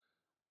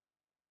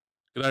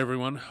G'day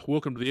everyone.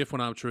 Welcome to the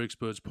F1 Armchair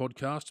Experts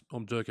podcast.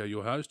 I'm Durko,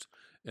 your host,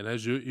 and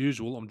as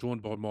usual, I'm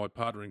joined by my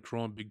partner in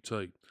crime, Big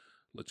T.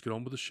 Let's get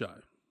on with the show.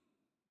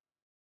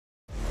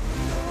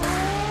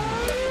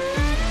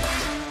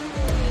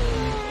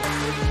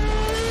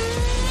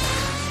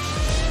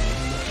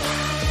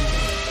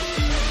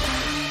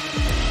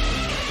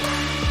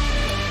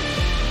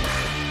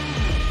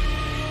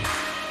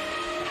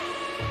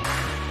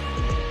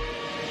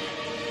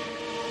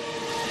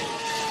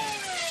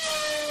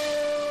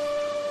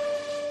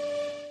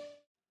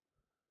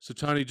 So,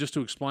 Tony, just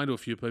to explain to a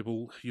few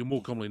people, you're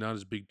more commonly known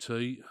as Big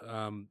T.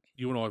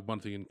 You and I have one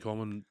thing in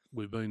common.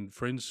 We've been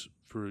friends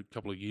for a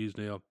couple of years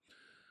now.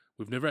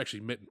 We've never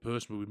actually met in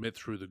person, but we met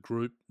through the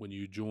group when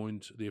you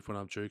joined the F1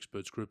 Armchair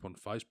Experts group on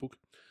Facebook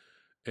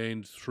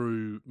and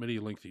through many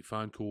a lengthy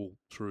phone call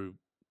through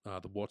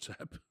the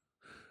WhatsApp.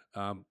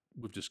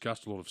 We've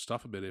discussed a lot of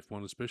stuff about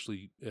F1,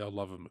 especially our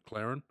love of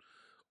McLaren.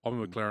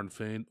 I'm a McLaren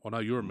fan. I know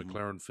you're a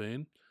McLaren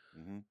fan.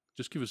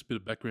 Just give us a bit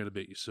of background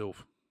about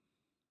yourself.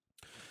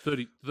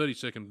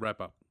 30-second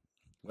wrap up.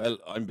 Well,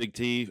 I'm Big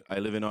T. I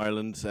live in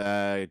Ireland.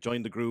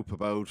 Joined the group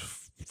about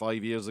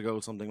 5 years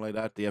ago, something like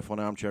that, the F1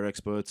 Armchair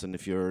Experts. And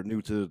if you're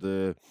new to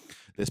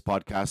this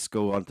podcast,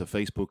 go onto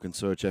Facebook and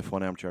search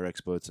F1 Armchair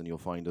Experts and you'll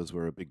find us.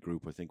 We're a big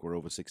group. I think we're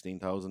over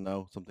 16,000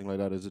 now, something like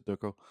that. Is it,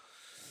 Durko?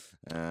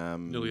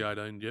 Nearly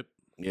 18, yep.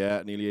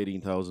 Yeah, nearly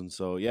 18,000.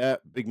 So, yeah,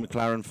 big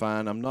McLaren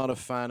fan. I'm not a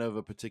fan of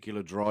a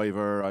particular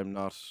driver. I'm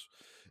not...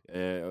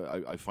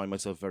 I find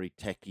myself very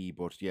techie,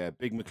 but yeah,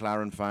 big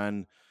McLaren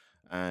fan.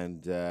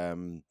 And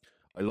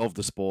I love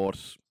the sport.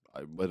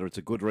 Whether it's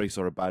a good race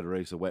or a bad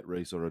race, a wet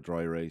race or a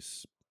dry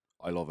race,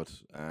 I love it.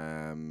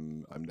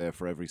 I'm there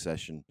for every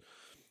session.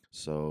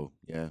 So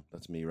yeah,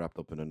 that's me wrapped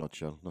up in a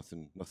nutshell.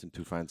 Nothing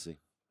too fancy.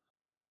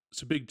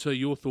 So, Big T,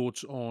 your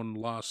thoughts on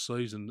last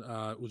season?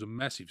 It was a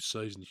massive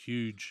season,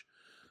 huge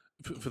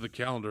for the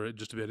calendar.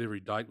 Just about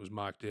every date was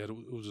marked out.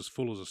 It was as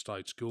full as a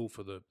state school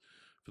for the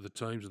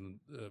teams and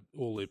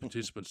all their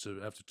participants to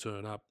have to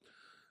turn up.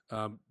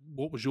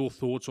 What was your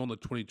thoughts on the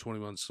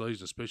 2021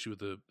 season, especially with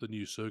the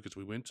new circuits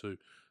we went to,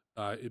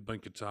 it being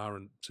Qatar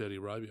and Saudi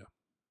Arabia?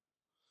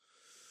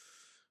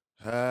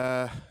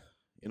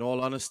 In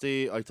all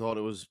honesty, I thought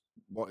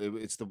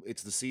it's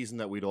the season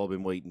that we'd all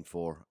been waiting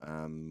for.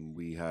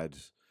 We've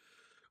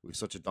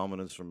such a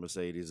dominance from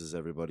Mercedes, as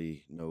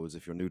everybody knows.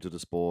 If you're new to the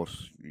sport,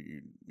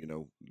 you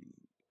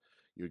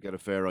get a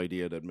fair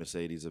idea that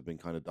Mercedes have been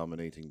kind of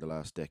dominating the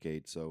last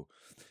decade. So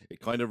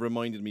it kind of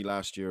reminded me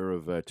last year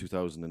of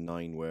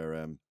 2009,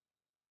 where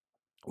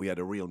we had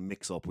a real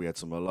mix-up. We had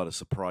a lot of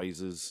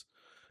surprises,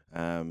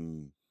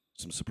 some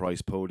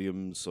surprise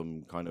podiums,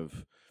 some kind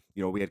of,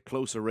 we had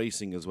closer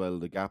racing as well.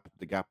 The gap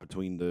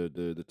between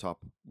the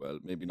top, well,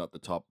 maybe not the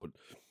top, but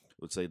I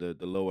would say the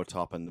lower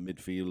top and the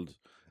midfield,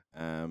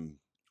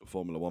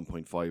 Formula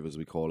 1.5 as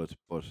we call it.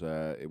 But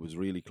it was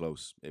really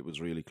close.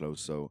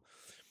 So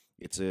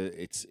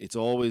it's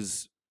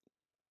always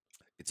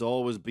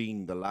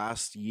been the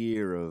last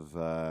year of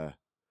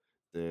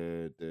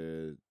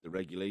the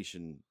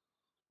regulation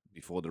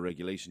before the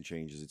regulation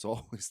changes. It's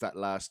always that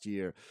last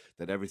year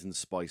that everything's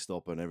spiced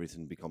up and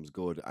everything becomes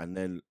good, and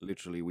then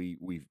literally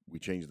we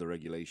changed the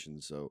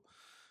regulations. So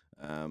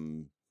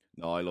no,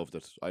 I loved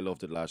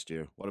it last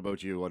year. What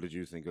about you? What did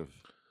you think of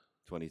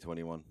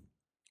 2021?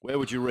 Where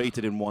would you rate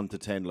it in 1 to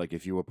 10? Like,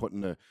 if you were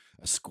putting a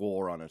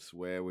score on it,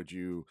 where would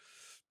you,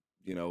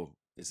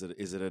 is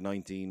it a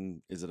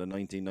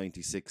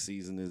 1996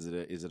 season? Is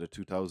it a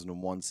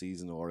 2001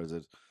 season, or is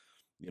it,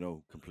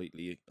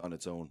 completely on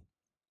its own?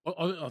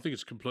 I think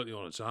it's completely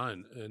on its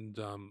own, and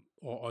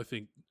I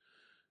think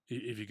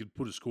if you could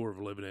put a score of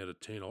 11 out of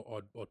 10,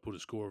 I'd put a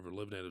score of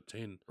 11 out of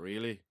 10.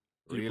 Really?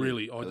 I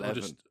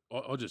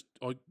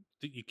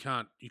think you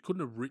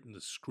couldn't have written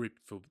the script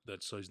for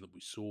that season that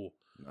we saw.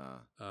 Nah,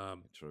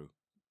 true.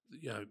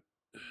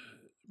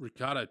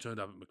 Ricciardo turned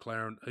up at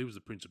McLaren. He was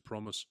the Prince of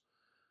Promise.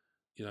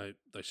 They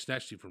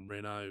snatched him from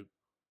Renault.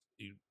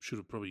 He should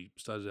have probably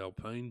stayed at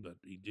Alpine, but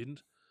he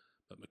didn't.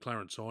 But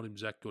McLaren signed him.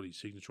 Zach got his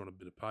signature on a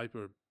bit of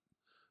paper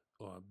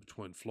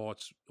between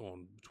flights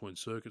between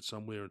circuits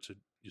somewhere and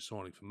said, "You're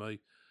signing for me."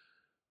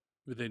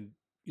 But then,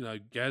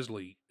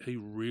 Gasly, he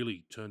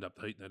really turned up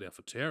the heat in that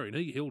AlphaTauri, and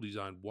he held his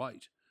own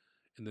weight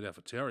in that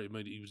AlphaTauri. I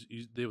mean,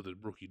 he's there with the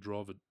rookie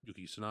driver,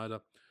 Yuki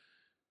Tsunoda.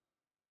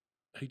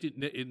 He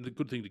didn't, and the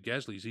good thing to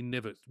Gasly is he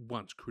never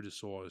once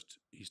criticised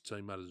his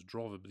teammate as a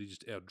driver, but he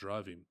just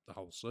outdrove him the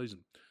whole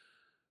season.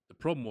 The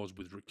problem was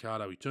with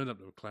Ricciardo, he turned up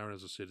to McLaren,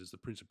 as I said, as the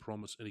Prince of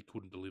Promise, and he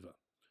couldn't deliver.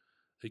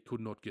 He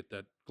could not get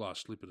that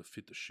glass slipper to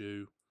fit the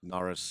shoe.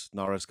 Norris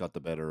got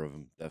the better of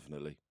him,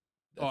 definitely.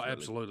 Oh,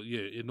 absolutely,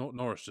 yeah.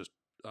 Norris just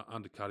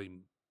undercut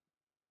him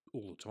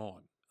all the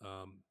time.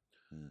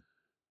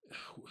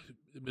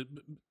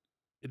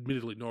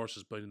 Admittedly, Norris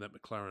has been in that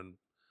McLaren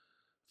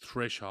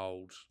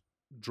threshold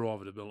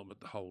driver development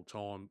the whole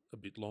time, a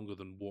bit longer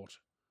than what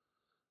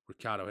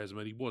Ricciardo has. I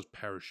mean, he was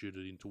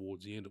parachuted in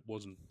towards the end. It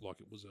wasn't like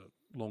it was a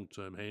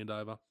long-term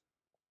handover.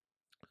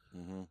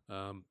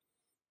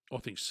 I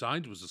think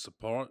Sainz was the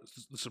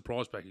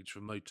surprise package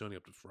for me turning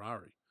up to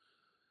Ferrari.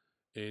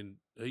 And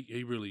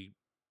he really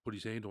put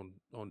his hand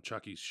on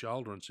Chucky's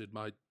shoulder and said,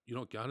 "Mate, you're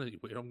not going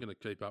anywhere. I'm going to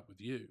keep up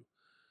with you."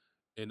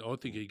 And I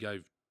think he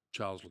gave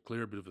Charles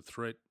Leclerc a bit of a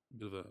threat,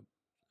 bit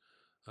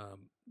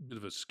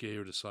of a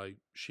scare to say,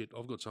 "Shit,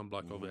 I've got some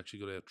bloke I've actually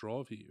got to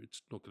outdrive here.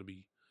 It's not going to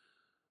be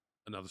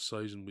another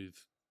season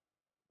with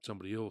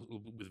somebody else,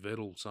 with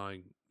Vettel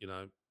saying,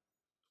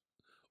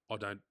 I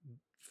don't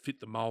fit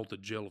the mould, the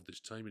gel of this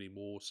team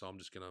anymore, so I'm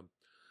just going to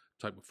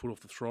take my foot off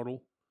the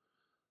throttle."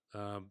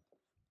 I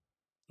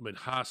mean,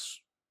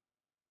 Haas,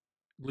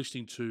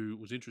 listening to,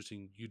 was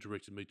interesting. You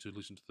directed me to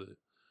listen to the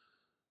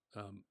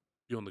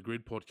Beyond the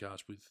Grid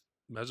podcast with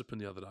Mazepin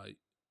the other day.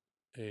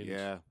 And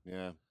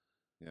yeah.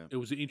 it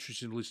was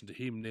interesting to listen to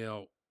him.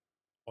 Now,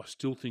 I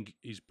still think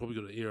he's probably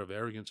got an air of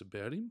arrogance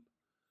about him.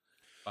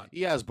 But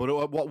he has,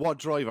 but what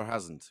driver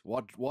hasn't?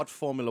 What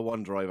Formula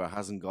One driver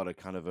hasn't got a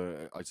kind of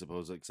a, I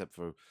suppose, except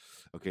for,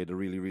 okay, the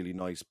really, really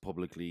nice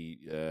publicly,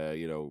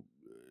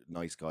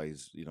 nice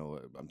guys.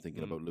 I'm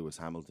thinking about Lewis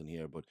Hamilton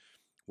here, but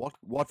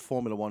what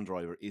Formula One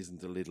driver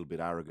isn't a little bit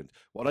arrogant?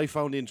 What I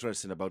found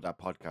interesting about that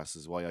podcast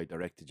is why I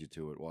directed you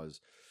to it was,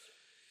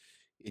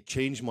 it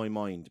changed my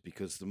mind,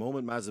 because the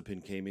moment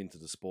Mazepin came into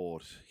the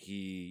sport,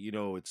 he,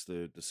 it's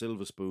the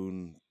silver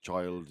spoon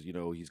child.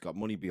 He's got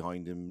money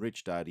behind him,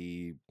 rich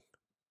daddy,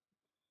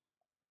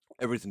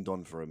 everything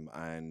done for him,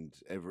 and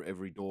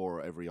every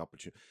door, every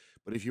opportunity.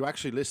 But if you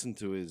actually listen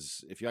to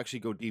if you actually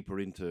go deeper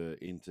into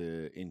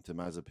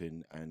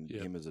Mazepin and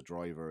him as a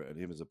driver and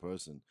him as a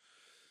person,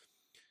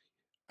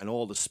 and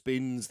all the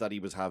spins that he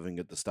was having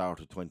at the start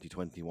of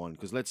 2021,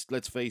 because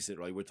let's face it,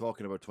 right? We're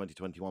talking about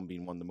 2021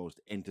 being one of the most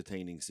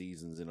entertaining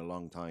seasons in a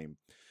long time,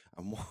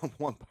 and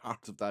one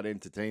part of that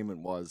entertainment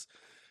was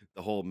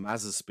the whole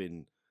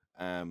Mazepin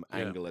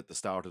angle at the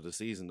start of the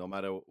season. No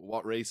matter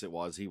what race it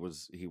was, he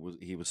was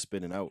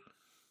spinning out.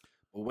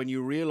 But when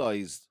you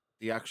realized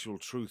the actual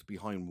truth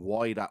behind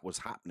why that was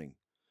happening,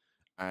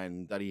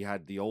 and that he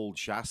had the old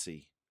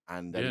chassis,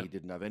 and that he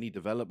didn't have any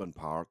development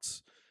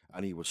parts,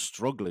 and he was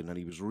struggling, and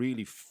he was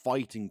really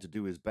fighting to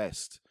do his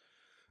best.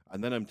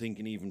 And then I'm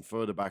thinking even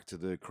further back to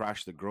the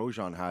crash that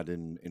Grosjean had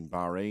in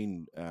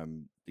Bahrain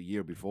the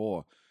year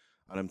before,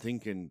 and I'm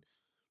thinking,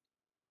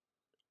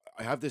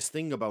 I have this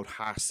thing about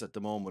Haas at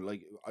the moment.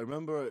 Like, I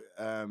remember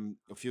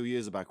a few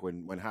years back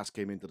when Haas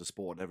came into the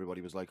sport, and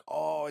everybody was like,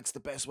 "Oh, it's the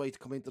best way to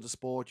come into the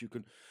sport. You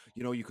can,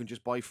 you can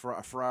just buy a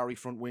Ferrari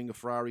front wing, a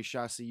Ferrari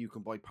chassis. You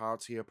can buy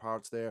parts here,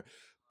 parts there,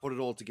 put it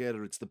all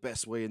together. It's the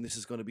best way, and this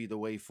is going to be the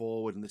way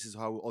forward. And this is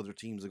how other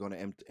teams are going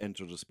to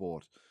enter the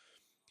sport."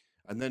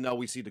 And then now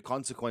we see the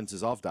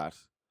consequences of that,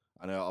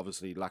 and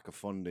obviously lack of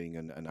funding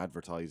and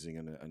advertising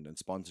and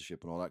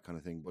sponsorship and all that kind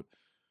of thing. But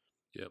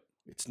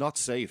it's not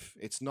safe.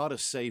 It's not a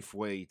safe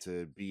way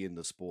to be in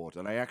the sport.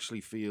 And I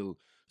actually feel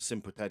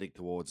sympathetic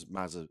towards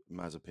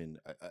Mazepin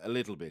a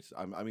little bit.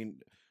 I mean,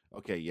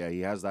 okay, yeah,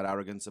 he has that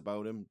arrogance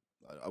about him.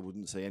 I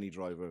wouldn't say any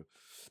driver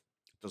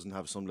doesn't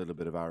have some little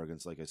bit of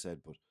arrogance, like I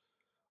said, but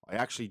I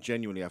actually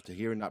genuinely, after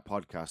hearing that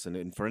podcast,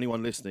 and for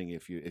anyone listening,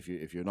 if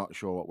you're not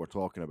sure what we're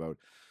talking about,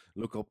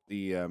 look up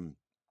the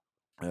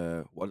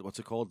what's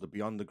it called? The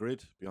Beyond the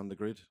Grid. Tom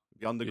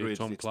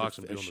It's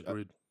Clarkson, Beyond the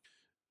Grid.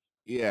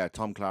 Yeah,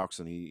 Tom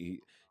Clarkson.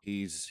 He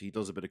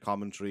does a bit of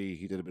commentary.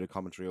 He did a bit of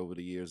commentary over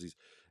the years.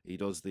 He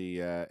does the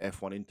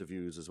F1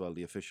 interviews as well,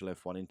 the official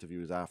F1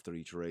 interviews after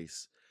each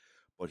race.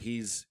 But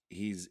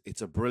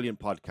it's a brilliant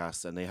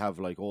podcast, and they have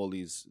like all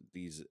these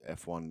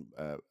F1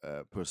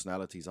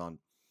 personalities on.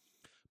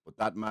 But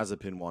that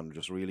Mazepin one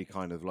just really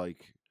kind of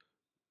like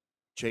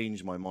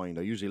changed my mind.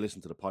 I usually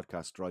listen to the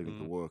podcast driving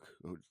to work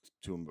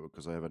to him,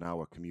 because I have an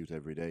hour commute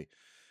every day.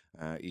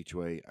 Each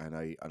way, and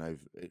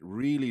it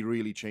really,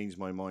 really changed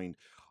my mind.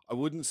 I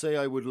wouldn't say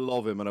I would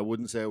love him, and I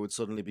wouldn't say I would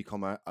suddenly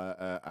become a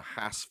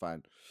Haas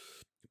fan,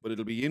 but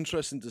it'll be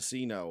interesting to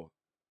see now,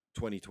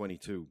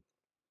 2022,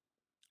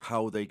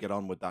 how they get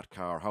on with that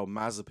car, how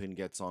Mazepin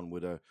gets on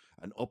with an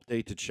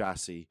updated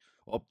chassis,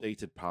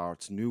 updated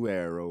parts, new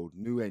aero,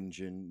 new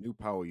engine, new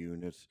power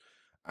unit,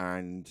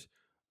 and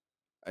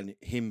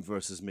him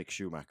versus Mick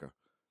Schumacher.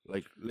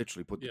 Like,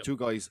 literally put the two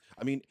guys.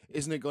 I mean,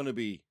 isn't it going to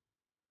be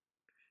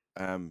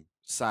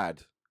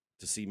sad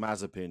to see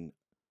Mazepin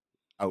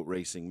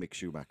outracing Mick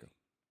Schumacher?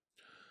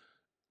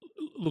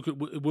 Look, it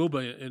will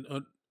be, and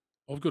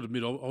I've got to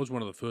admit, I was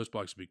one of the first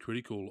blokes to be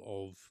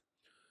critical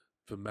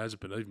for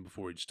Mazepin even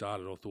before he'd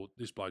started. I thought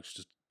this bloke's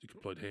just a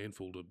complete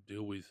handful to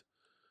deal with.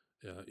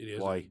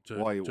 Why?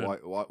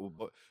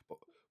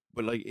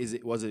 But like,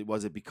 was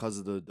it because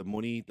of the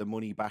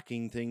money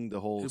backing thing,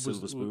 the whole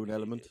silver spoon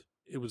element?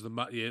 It was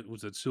it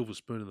was that silver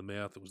spoon in the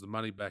mouth. It was the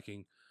money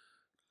backing.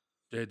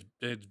 Dad's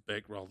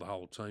bankrolled the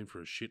whole team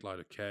for a shitload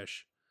of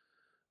cash.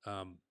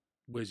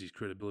 Where's his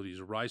credibility as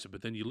a racer?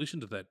 But then you listen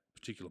to that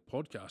particular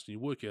podcast and you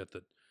work out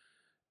that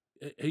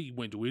he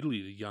went to Italy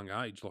at a young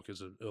age, like in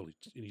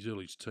his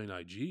early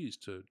teenage years,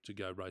 to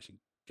go racing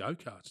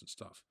go-karts and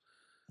stuff.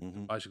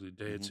 And basically,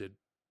 Dad said,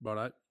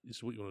 "Righto, this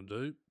is what you want to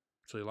do.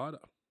 See you later,"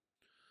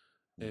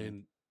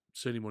 and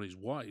sent him on his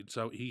way.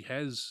 So he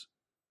has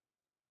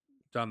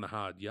done the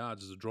hard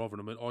yards as a driver.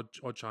 And I mean,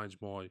 I changed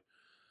my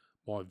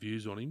my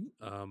views on him.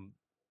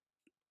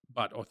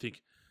 But I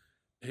think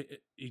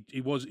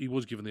he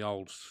was given the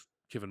old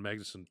Kevin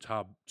Magnussen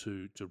tub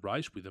to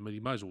race with. I mean, he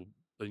may as well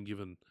have been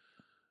given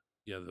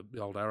the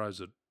old arrows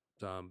that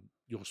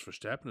Jos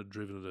Verstappen had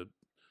driven at,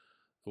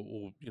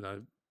 or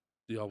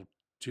the old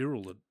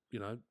Tyrrell that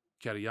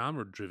Katayama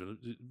had driven.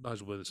 It may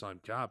as well be the same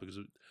car because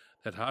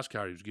that Haas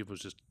car he was given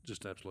was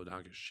just an absolute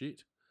hunk of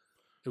shit.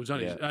 It was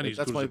only Yeah, only as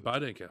that's good as my a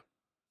boat anchor.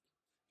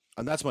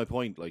 and that's my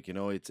point. Like,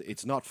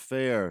 it's not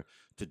fair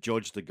to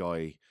judge the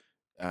guy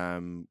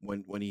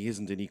when he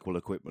isn't in equal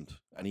equipment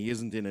and he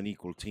isn't in an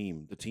equal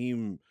team. The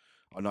team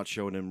are not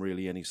showing him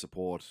really any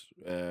support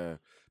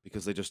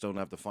because they just don't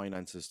have the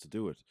finances to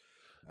do it.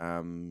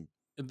 And,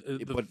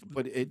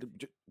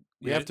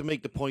 We yeah, have to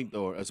make the point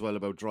though as well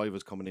about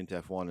drivers coming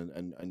into F1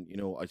 and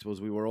I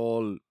suppose we were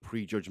all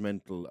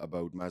prejudgmental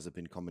about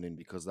Mazepin coming in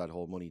because of that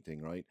whole money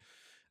thing, right?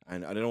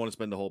 And I don't want to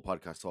spend the whole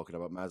podcast talking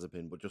about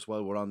Mazepin, but just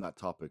while we're on that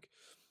topic,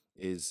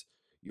 is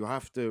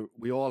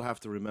we all have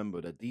to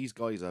remember that these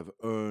guys have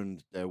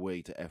earned their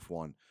way to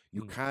F1.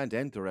 You can't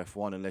enter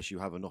F1 unless you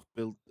have enough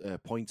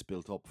points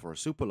built up for a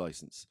super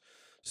license.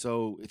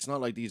 So it's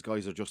not like these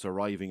guys are just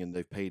arriving and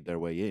they've paid their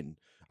way in.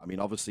 I mean,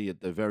 obviously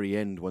at the very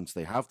end, once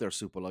they have their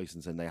super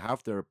license and they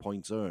have their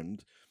points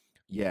earned,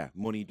 yeah,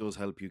 money does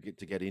help you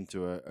get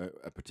into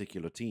a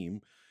particular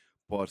team,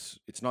 but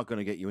it's not going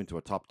to get you into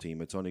a top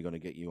team. It's only going to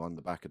get you on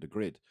the back of the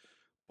grid.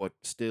 But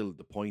still,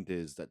 the point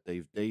is that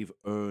they've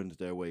earned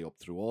their way up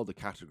through all the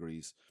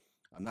categories,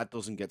 and that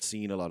doesn't get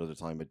seen a lot of the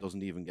time. It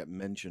doesn't even get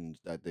mentioned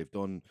that they've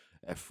done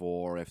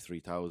F4,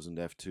 F3000,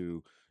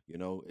 F2.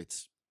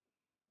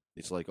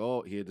 It's like,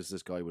 oh, here there's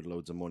this guy with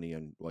loads of money,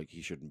 and like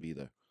he shouldn't be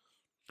there.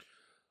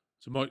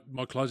 So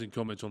my closing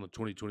comments on the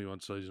 2021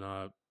 season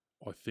are: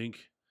 I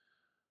think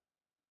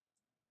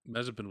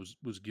Mazepin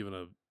was given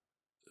a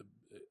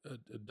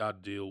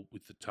dud deal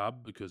with the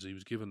tub because he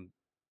was given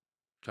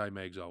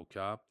K-Mag's old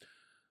car,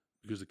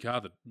 because the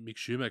car that Mick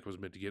Schumacher was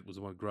meant to get was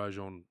the one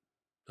Grosjean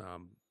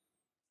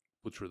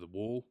put through the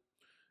wall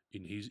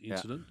in his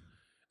incident. Yeah.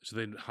 So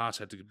then Haas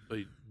had to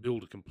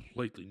build a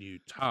completely new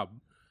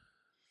tub.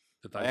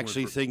 I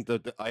actually think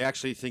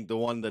the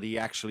one that he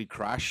actually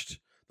crashed,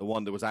 the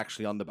one that was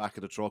actually on the back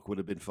of the truck, would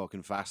have been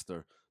fucking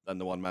faster than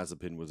the one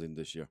Mazepin was in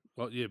this year.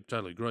 Well, yeah,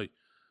 totally agree.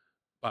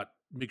 But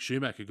Mick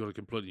Schumacher got a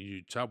completely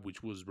new tub,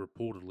 which was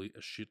reportedly a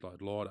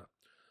shitload lighter.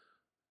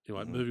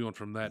 Anyway, moving on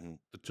from that,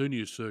 the two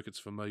new circuits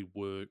for me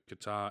were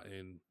Qatar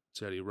and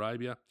Saudi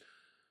Arabia.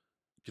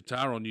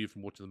 Qatar, I knew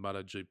from watching the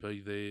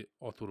MotoGP there,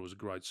 I thought it was a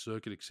great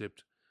circuit,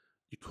 except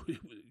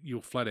you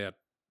were flat out,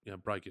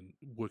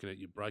 working out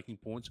your braking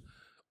points.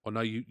 I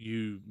know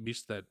you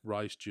missed that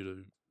race due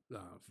to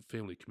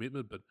family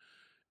commitment, but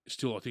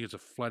still, I think it's a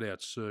flat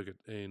out circuit,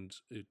 and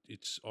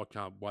I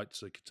can't wait to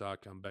see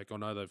Qatar come back. I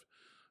know they've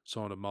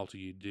signed a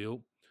multi-year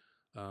deal,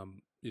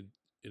 and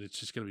it's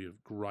just going to be a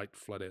great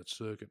flat out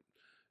circuit.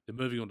 Then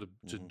moving on to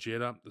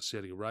Jeddah, the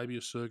Saudi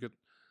Arabia circuit,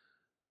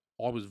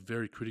 I was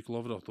very critical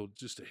of it. I thought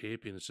just a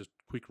hairpin. It's just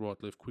quick right,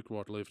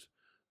 left.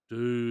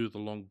 Do the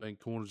long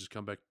bank corners, just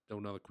come back, do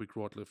another quick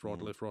right, left.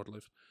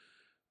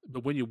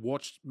 But when you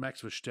watched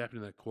Max Verstappen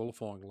in that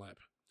qualifying lap,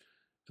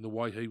 and the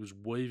way he was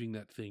weaving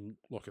that thing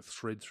like a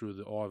thread through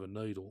the eye of a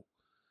needle,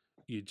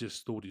 you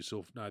just thought to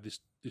yourself, no, this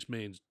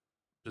man's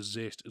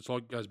possessed. It's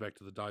like it goes back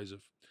to the days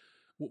of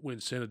when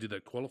Senna did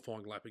that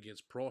qualifying lap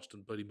against Prost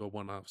and beat him by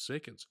 1.5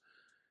 seconds.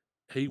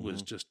 He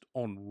was just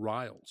on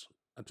rails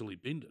until he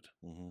binned it.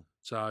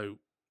 So,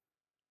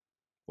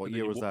 what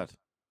year was that?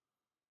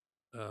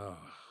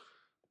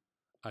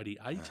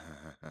 88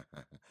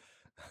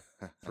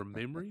 from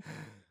memory.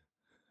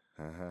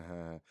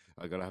 I'm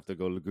gonna have to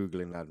go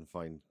googling that and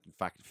find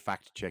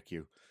fact check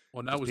you.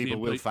 I know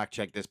people will fact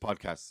check this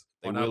podcast.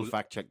 They will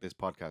fact check this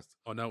podcast.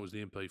 I know it was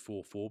the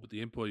MP44, but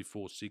the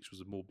MP46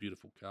 was a more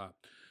beautiful car.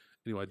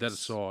 Anyway, that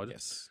aside,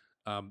 yes,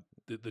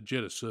 the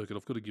Jeddah circuit,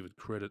 I've got to give it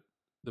credit.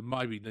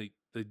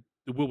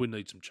 There will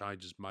need some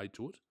changes made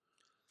to it,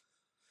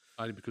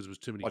 only because it was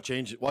too many. What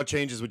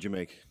changes would you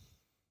make?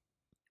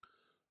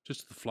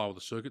 Just the flow of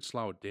the circuit,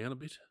 slow it down a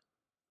bit.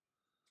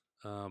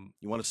 You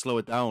want to slow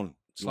it down.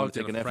 You want to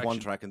take an F1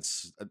 track and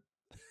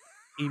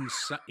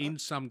in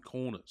some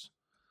corners,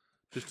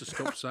 just to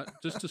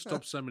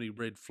stop so many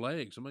red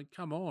flags. I mean,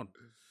 come on.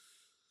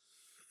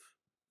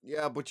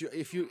 Yeah, but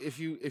if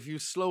you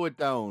slow it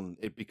down,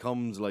 it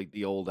becomes like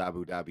the old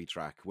Abu Dhabi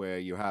track where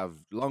you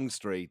have long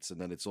straights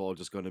and then it's all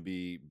just going to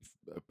be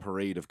a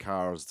parade of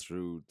cars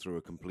through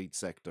a complete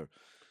sector.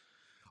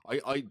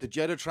 The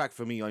Jeddah track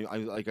for me, I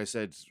like I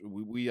said,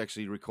 we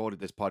actually recorded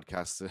this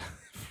podcast.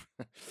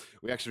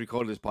 We actually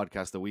recorded this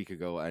podcast a week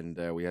ago, and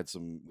we had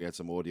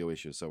some audio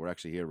issues, so we're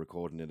actually here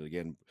recording it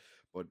again.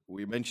 But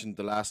we mentioned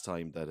the last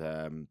time that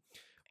I'm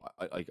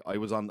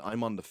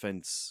on the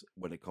fence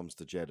when it comes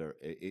to Jeddah.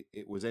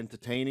 It was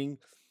entertaining.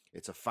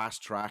 It's a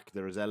fast track.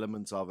 There is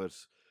elements of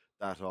it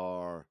that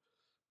are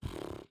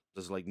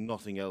there's like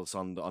nothing else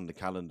on the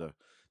calendar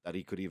that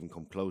he could even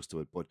come close to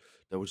it. But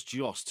there was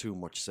just too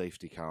much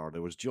safety car.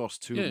 There was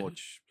just too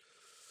much,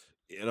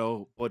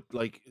 but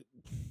like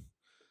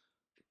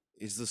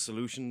is the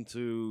solution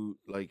to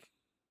like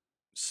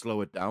slow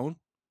it down?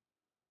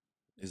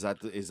 Is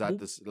that Well,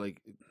 this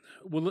like?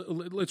 well,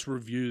 let's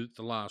review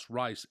the last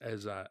race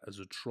as a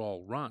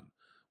trial run.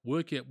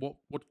 Work out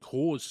what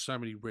caused so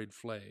many red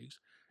flags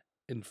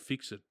and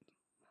fix it.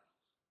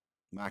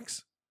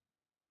 Max?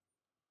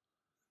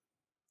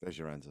 There's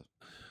your answer.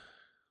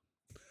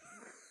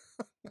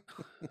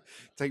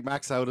 Take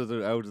Max out of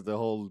the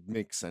whole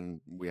mix,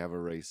 and we have a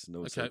race. No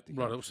Okay, safety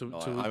right. car. So, No,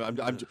 so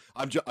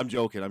I'm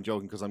joking. I'm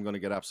joking because I'm going to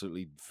get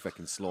absolutely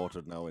fucking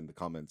slaughtered now in the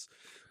comments.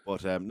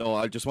 But no,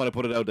 I just want to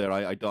put it out there.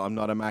 I'm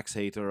not a Max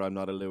hater. I'm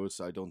not a Lewis.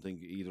 I don't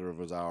think either of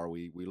us are.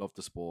 We love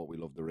the sport. We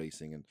love the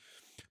racing.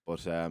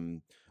 But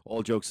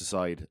all jokes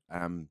aside,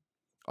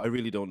 I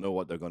really don't know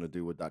what they're going to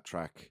do with that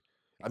track.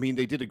 I mean,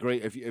 they did a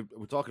great. If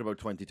we're talking about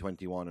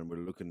 2021 and we're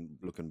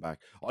looking back,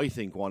 I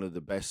think one of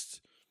the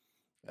best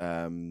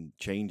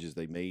changes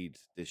they made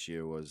this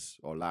year was,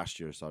 or last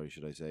year, sorry,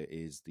 should I say,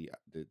 is the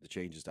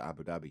changes to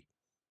Abu Dhabi.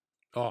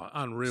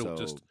 unreal. So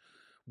Just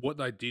what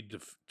they did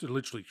to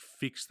literally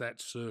fix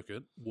that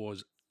circuit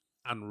was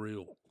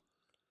unreal.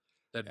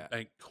 That yeah,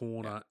 bank yeah,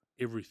 corner,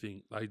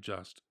 everything, they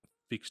just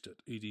fixed it.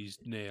 It is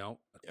now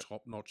a yep,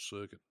 top-notch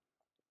circuit.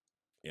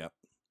 yep,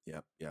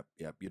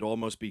 yep. You'd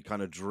almost be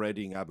kind of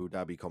dreading Abu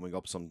Dhabi coming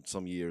up some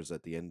years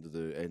at the end of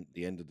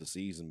the end of the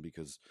season,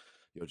 because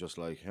you're just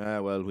like,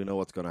 well, we know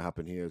what's going to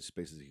happen here. It's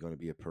basically going to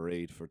be a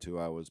parade for 2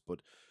 hours,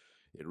 but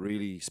it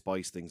really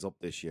spiced things up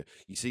this year.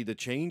 You see, the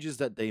changes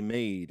that they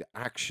made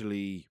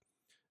actually,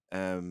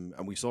 and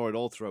we saw it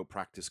all throughout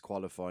practice,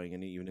 qualifying,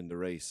 and even in the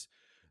race.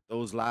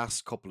 Those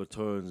last couple of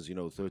turns,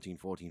 13,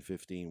 14,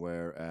 15,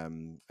 where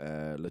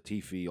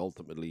Latifi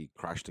ultimately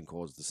crashed and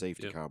caused the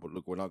safety Yep. car. But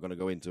look, we're not going to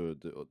go into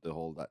the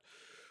whole that.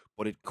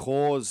 But it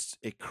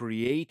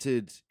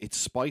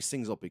spiced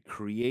things up. It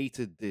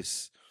created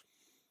this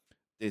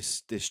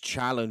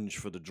challenge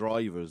for the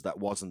drivers that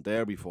wasn't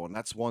there before, and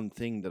that's one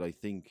thing that I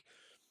think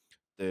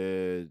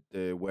the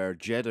where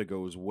Jeddah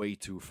goes way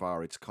too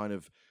far. It's kind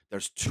of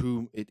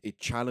it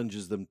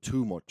challenges them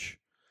too much,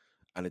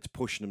 and it's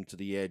pushing them to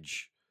the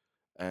edge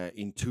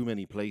in too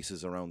many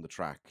places around the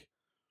track.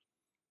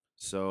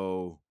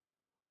 So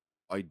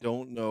I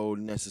don't know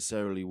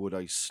necessarily would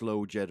I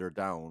slow Jeddah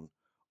down,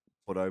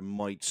 but I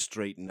might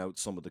straighten out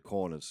some of the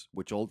corners,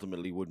 which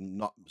ultimately would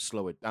not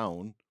slow it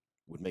down,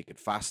 would make it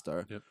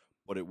faster, Yep.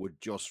 but it would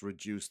just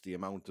reduce the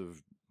amount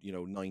of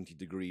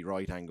 90-degree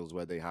right angles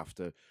where they have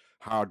to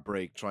hard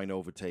brake, try and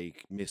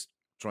overtake,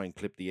 try and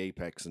clip the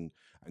apex and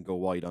go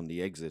wide on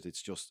the exit.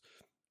 It's just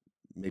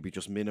maybe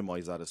just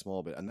minimize that a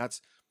small bit, and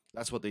that's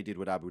what they did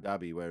with Abu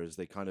Dhabi. Whereas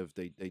they kind of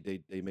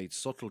they made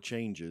subtle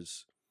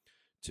changes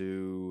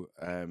to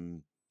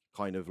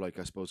kind of like,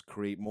 I suppose,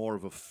 create more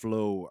of a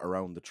flow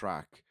around the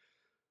track.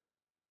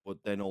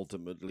 But then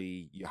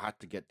ultimately you had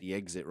to get the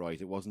exit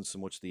right. It wasn't so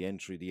much the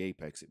entry, the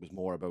apex. It was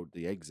more about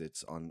the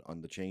exits on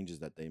the changes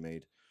that they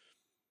made.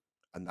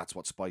 And that's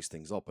what spiced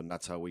things up. And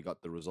that's how we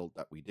got the result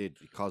that we did,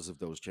 because of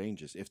those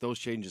changes. If those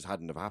changes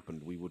hadn't have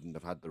happened, we wouldn't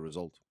have had the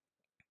result.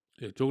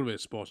 Yeah, talking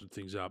about spicing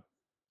things up,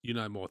 you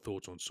know my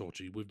thoughts on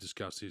Sochi. We've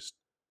discussed this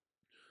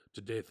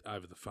to death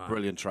over the phone.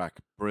 Brilliant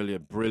track.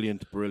 Brilliant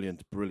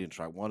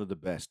track. One of the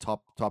best.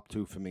 Top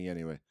two for me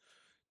anyway.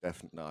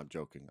 Definitely. No, I'm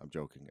joking.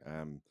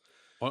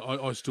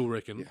 I still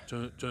reckon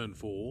Yeah. turn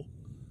 4,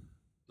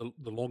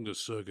 the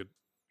longest circuit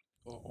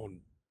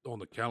on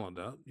the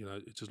calendar.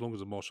 It's as long as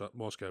the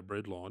Moscow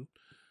bread line.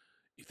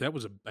 If that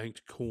was a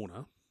banked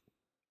corner,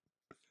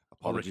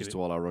 Apologies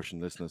to all our Russian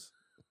listeners.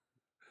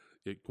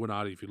 Yeah,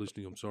 Gwenardi, if you're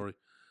listening, I'm sorry.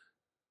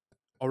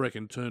 I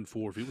reckon turn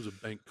 4, if it was a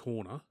banked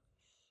corner,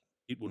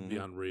 it would be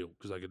unreal,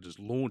 because they could just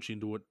launch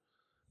into it,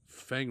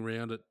 fang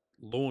round it,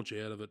 launch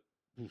out of it.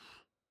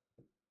 Oof.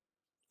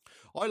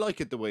 I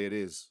like it the way it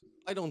is.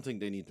 I don't think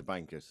they need to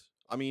bank it.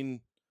 I mean,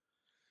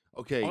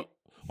 okay.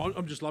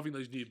 I'm just loving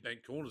these new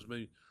bank corners. I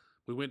mean,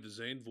 we went to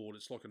Zandvoort.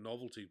 It's like a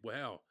novelty.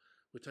 Wow,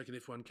 we're taking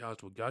F1 cars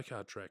to a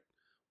go-kart track.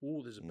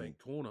 Oh, there's a bank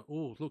corner.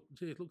 Oh, look,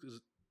 there's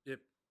yep.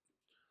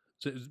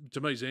 So,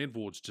 to me,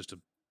 Zandvoort's just a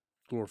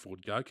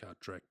glorified go-kart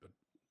track, but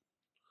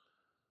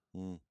I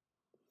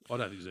don't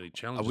think there's any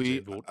challenge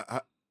at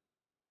Zandvoort.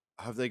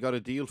 Have they got a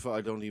deal for?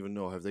 I don't even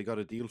know. Have they got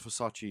a deal for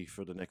Sochi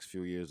for the next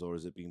few years, or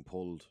is it being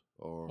pulled?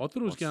 Or I thought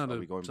it was going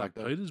to St.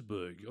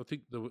 Petersburg. I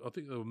think they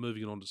were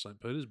moving it on to St.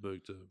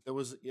 Petersburg to There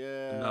was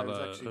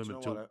another actually,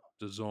 Herman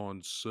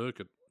design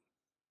circuit.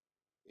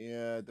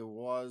 Yeah, there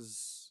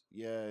was.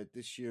 Yeah,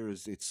 this year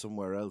it's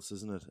somewhere else,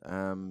 isn't it?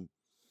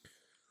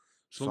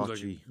 As long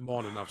as they can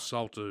mine enough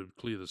salt to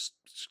clear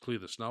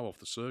the snow off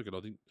the circuit, I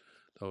think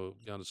they were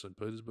going to St.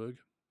 Petersburg.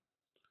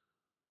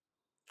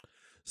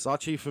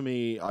 Sochi for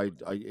me,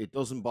 it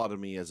doesn't bother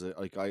me as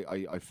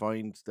I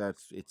find that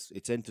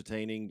it's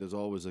entertaining. There's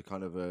always a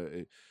kind of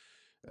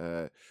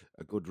a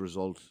good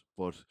result,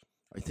 but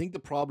I think the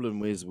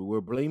problem is we're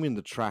blaming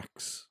the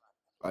tracks.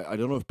 I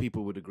don't know if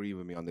people would agree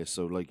with me on this.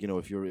 So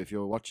if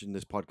you're watching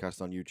this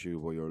podcast on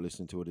YouTube or you're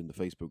listening to it in the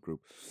Facebook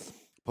group,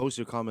 post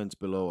your comments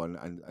below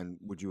and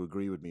would you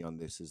agree with me on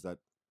this? Is that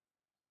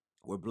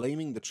we're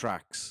blaming the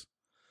tracks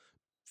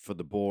for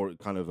the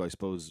kind of, I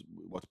suppose,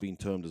 what's being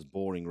termed as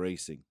boring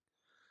racing.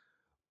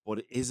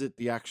 But is it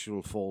the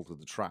actual fault of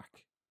the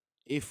track?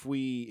 If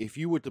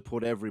you were to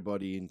put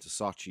everybody into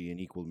Sochi in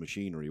equal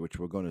machinery, which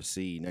we're going to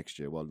see next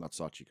year, well, not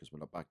Sochi because we're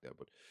not back there,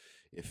 but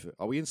if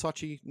are we in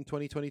Sochi in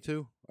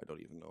 2022? I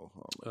don't even know.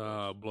 Oh my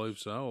God. I believe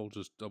so. I'll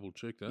just double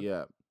check that.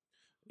 Yeah,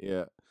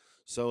 yeah.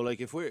 So like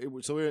if we're in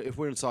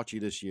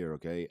Sochi this year,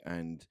 okay,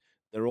 and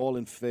they're all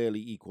in fairly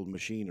equal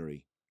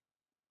machinery,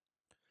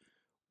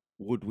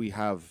 would we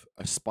have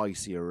a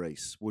spicier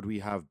race? Would we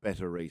have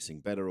better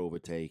racing, better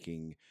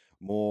overtaking,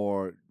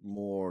 more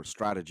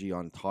strategy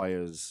on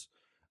tires?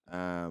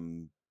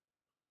 Um,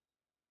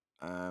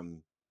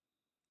 um,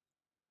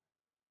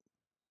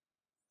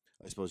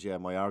 I suppose, yeah,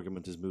 my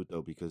argument is moot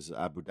though, because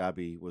Abu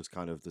Dhabi was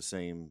kind of the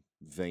same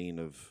vein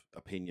of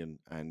opinion,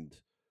 and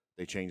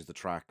they changed the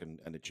track, and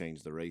it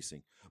changed the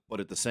racing. But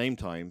at the same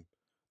time,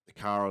 the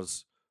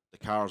cars the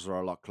cars are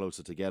a lot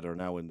closer together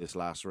now in this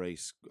last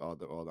race, or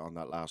on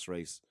that last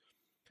race.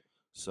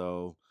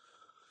 So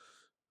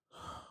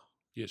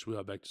Yes, we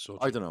are back to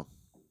I Sochi. don't know.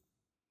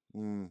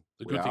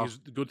 The We good thing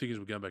are is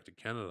we're going back to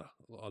Canada.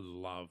 I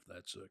love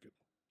that circuit.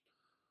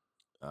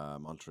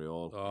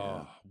 Montreal. Oh,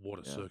 Yeah,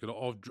 what a yeah, circuit!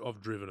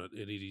 I've driven it,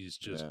 and it is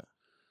just yeah,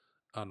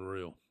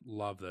 unreal.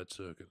 Love that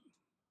circuit.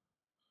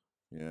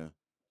 yeah.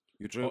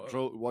 You Uh,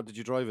 drove. What did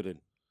you drive it in?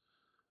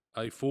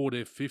 a Ford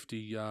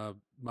F50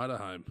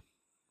 motorhome.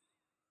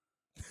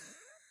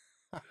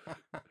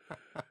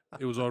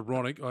 It was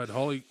ironic. I had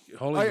Holly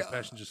in I, the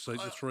passenger seat,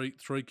 the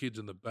three kids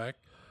in the back.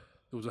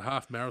 There was a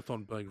half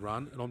marathon being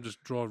run, and I'm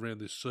just driving around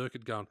this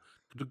circuit going,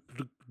 nailing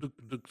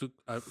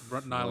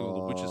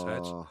all the witches'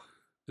 hats. oh,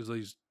 There's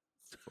these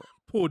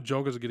poor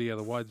joggers are getting out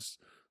of the way. There's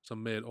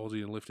some mad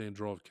Aussie and left-hand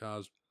drive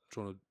cars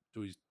trying to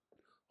do his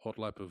hot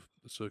lap of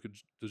the circuit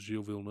de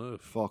Gilles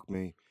Villeneuve. fuck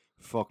me,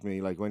 fuck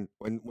me. Like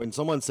when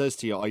someone says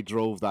to you, "I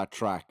drove that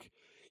track,"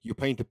 you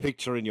paint a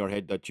picture in your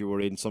head that you were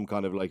in some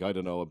kind of, like, I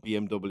don't know, a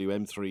BMW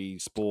M3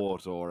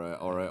 Sport,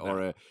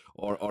 No.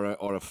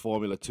 or a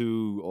Formula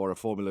 2 or a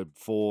Formula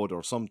Ford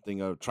or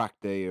something, a track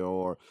day,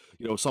 or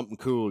something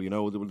cool.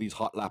 There were these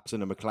hot laps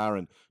in a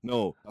McLaren.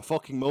 No, a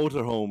fucking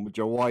motorhome with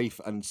your wife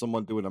and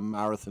someone doing a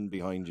marathon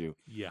behind you.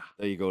 Yeah.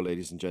 There you go,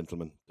 ladies and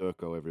gentlemen.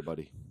 Durko,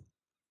 everybody.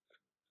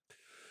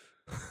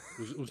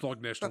 It was like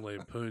National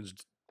Lampoon's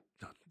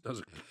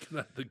does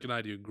the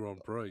Canadian Grand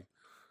Prix.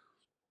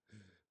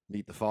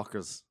 Meet the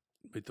Fockers.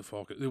 Meet the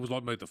Fockers. It was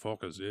like Meet the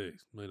Fockers, yeah.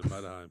 Meet a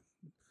motorhome.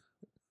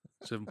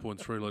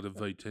 7.3 litre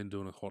V10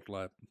 doing a hot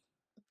lap.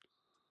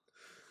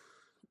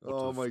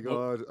 Oh my What?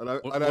 God! What? And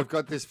I've What?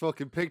 got this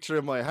fucking picture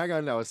in my. Hang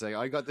on now a second.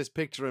 I got this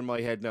picture in my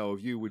head now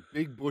of you with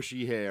big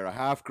bushy hair, a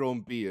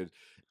half-grown beard,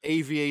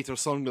 aviator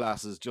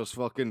sunglasses, just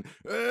fucking.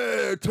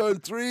 Hey, turn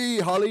 3,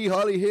 Holly,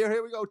 Holly,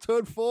 here we go.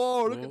 Turn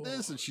 4, look at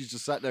this, Oh, and she's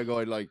just sat there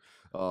going like,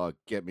 "Oh,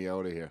 get me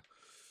out of here."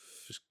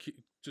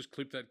 just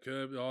clip that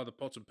curb. Oh, the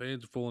pots and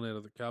pans are falling out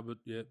of the cupboard.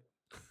 Yeah.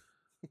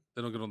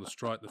 Then I got on the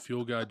straight. The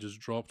fuel gauge has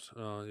dropped.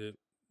 Oh, yeah.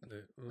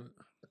 Right.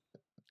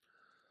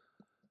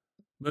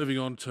 Moving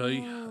on, T.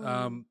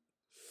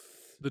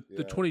 The Yeah,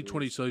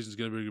 2020 please. season is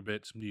going to be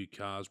about some new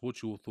cars.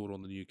 What's your thought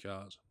on the new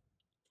cars?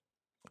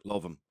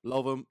 Love him,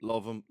 love him,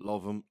 love him,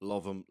 love him,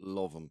 love him,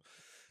 love him.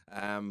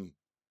 Um,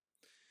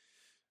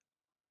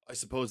 I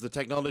suppose the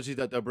technology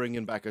that they're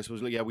bringing back, I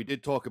suppose, yeah, we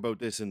did talk about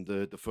this in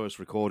the first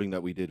recording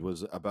that we did,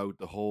 was about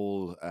the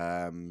whole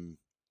the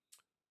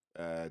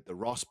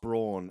Ross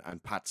Brawn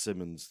and Pat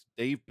Simmons.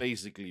 They've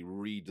basically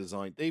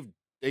redesigned.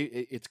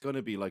 It's going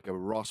to be like a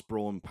Ross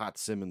Brawn, Pat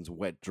Simmons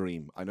wet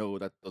dream. I know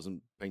that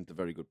doesn't paint a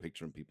very good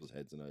picture in people's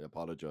heads, and I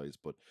apologize,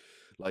 but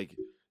like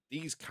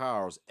these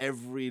cars,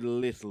 every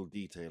little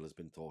detail has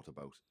been thought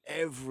about.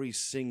 Every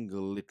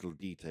single little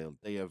detail.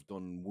 They have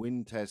done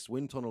wind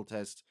tunnel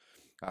test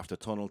after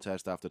tunnel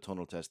test after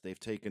tunnel test. They've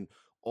taken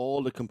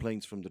all the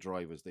complaints from the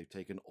drivers. They've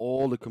taken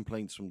all the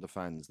complaints from the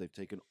fans. They've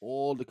taken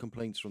all the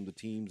complaints from the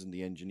teams and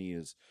the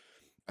engineers,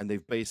 and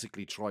they've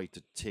basically tried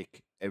to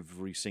tick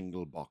every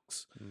single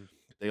box. Mm.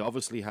 They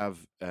obviously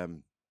have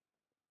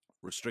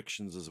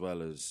restrictions as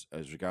well as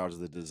regards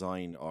the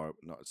design, or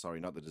not, sorry,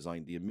 not the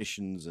design, the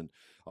emissions, and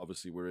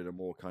obviously we're in a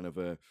more kind of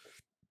a,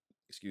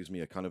 excuse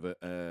me, a kind of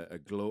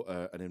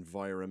an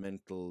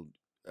environmental.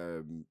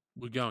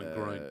 We're going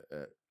green.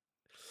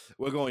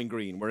 We're going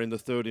green. We're in the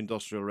third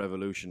industrial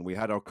revolution. We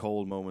had our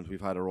coal moment.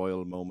 We've had our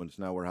oil moment.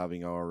 Now we're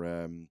having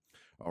our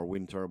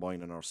wind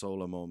turbine and our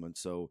solar moment.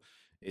 So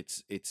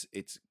it's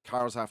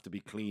cars have to be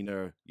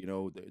cleaner.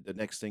 The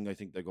next thing I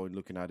think they're going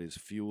looking at is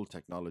fuel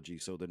technology.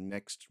 So the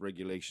next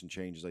regulation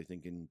changes, I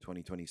think, in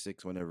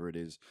 2026, whenever it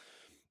is,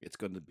 it's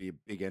going to be a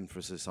big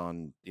emphasis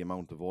on the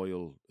amount of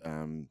oil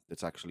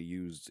that's actually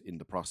used in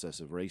the process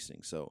of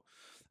racing. So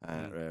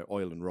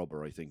oil and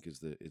rubber, I think, is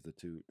the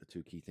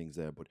two key things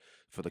there. But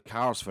for the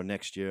cars for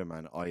next year,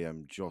 man,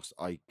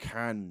 I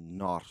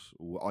cannot.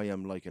 I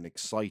am like an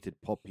excited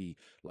puppy.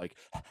 Like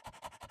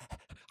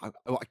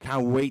I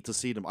can't wait to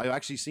see them. I've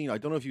actually seen. I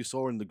don't know if you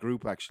saw in the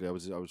group. Actually, I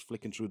was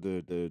flicking through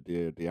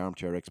the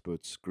Armchair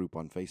Experts group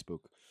on Facebook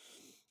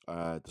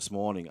this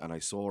morning, and I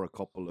saw a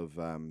couple of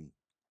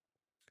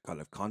kind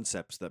of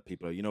concepts that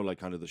people are, like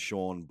kind of the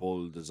Sean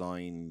Bull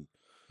design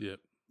Yeah.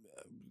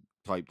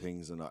 type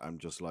things, and I'm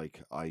just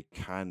like, I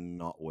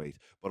cannot wait.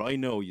 But I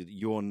know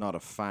you're not a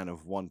fan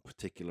of one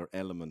particular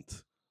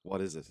element.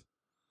 What is it?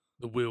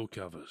 The wheel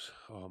covers.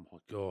 Oh my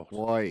god.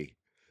 Why?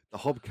 The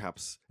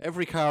hubcaps.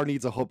 Every car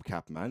needs a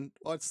hubcap, man.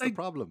 What's the They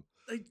problem?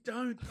 they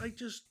don't. They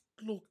just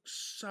look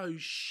so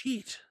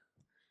shit.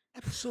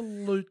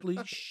 Absolutely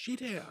shit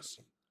house.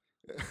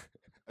 I Have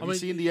you mean,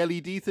 seen the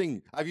LED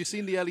thing? Have you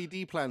seen the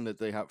LED plan that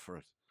they have for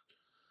it?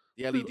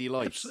 The LED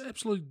lights.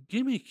 absolute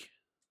gimmick.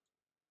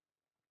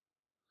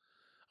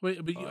 I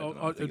don't know.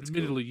 I think it's cool.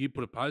 Admittedly, you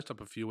put a post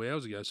up a few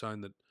hours ago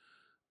saying that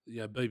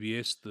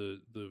BBS the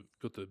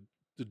got the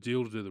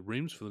deal to do the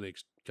rims for the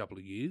next couple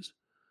of years.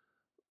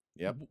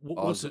 Yep.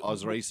 What's it?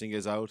 Oz Racing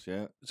is out.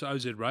 Yeah. So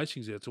OZ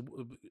Racing's out. So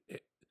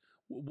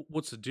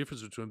what's the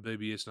difference between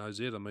BBS and OZ?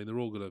 I mean, they're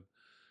all going to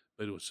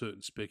be to a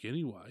certain spec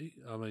anyway.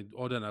 I mean,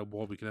 I don't know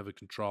why we can have a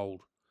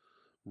controlled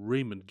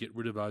rim and get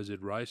rid of OZ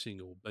Racing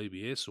or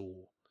BBS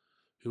or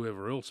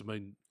whoever else. I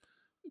mean,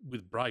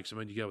 with brakes, I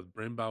mean, you go with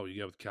Brembo or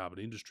you go with Carbon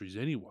Industries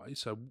anyway.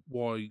 So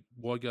why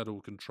go to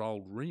a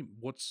controlled rim?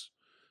 Because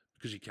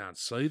you can't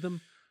see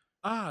them?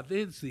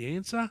 There's the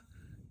answer.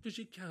 Because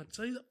you can't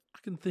see the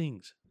fucking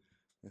things.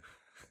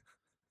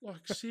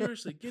 Like,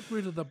 seriously, get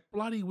rid of the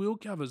bloody wheel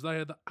covers. They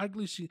are the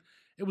ugliest.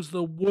 It was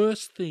the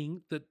worst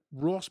thing that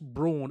Ross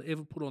Brawn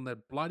ever put on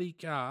that bloody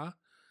car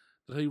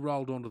that he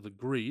rolled onto the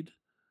grid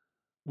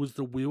was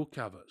the wheel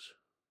covers.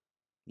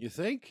 You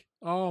think?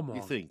 Oh, my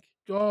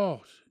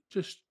God.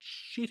 Just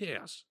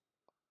shithouse.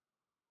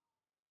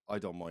 I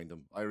don't mind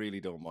them. I really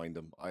don't mind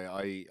them.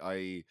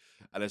 And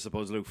I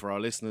suppose, look, for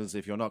our listeners,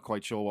 if you're not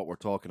quite sure what we're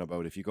talking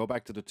about, if you go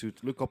back to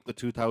look up the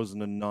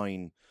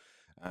 2009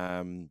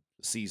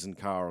 season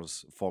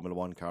cars, Formula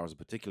One cars,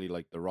 particularly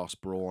like the Ross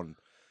Brawn,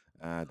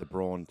 the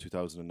Brawn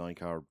 2009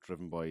 car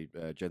driven by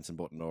Jenson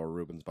Button or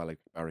Rubens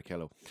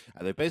Barrichello.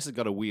 And they've basically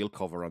got a wheel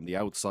cover on the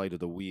outside of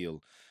the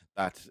wheel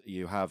that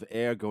you have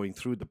air going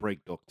through the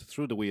brake duct,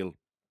 through the wheel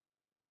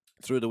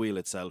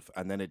itself,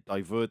 and then it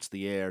diverts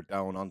the air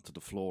down onto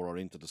the floor or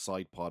into the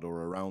side pod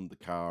or around the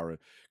car,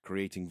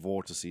 creating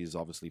vortices,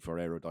 obviously, for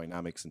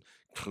aerodynamics, and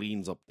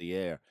cleans up the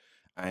air.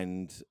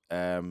 And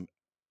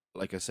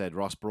like I said,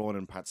 Ross Brawn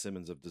and Pat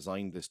Simmons have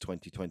designed this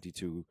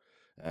 2022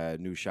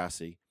 new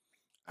chassis,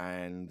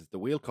 and the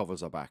wheel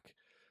covers are back.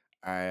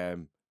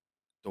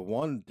 The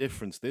one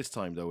difference this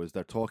time, though, is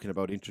they're talking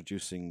about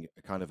introducing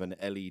a kind of an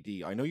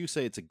LED. I know you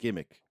say it's a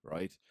gimmick,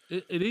 right?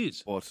 It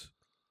is, but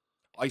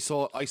I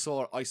saw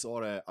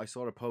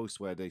a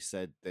post where they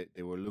said that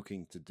they were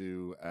looking to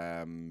do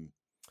a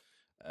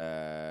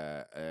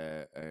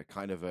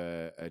kind of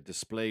a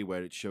display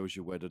where it shows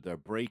you whether they're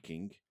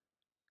braking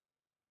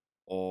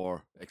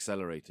or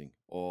accelerating,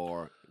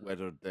 or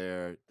whether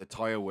they're the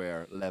tire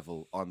wear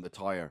level on the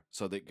tire,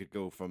 so they could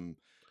go from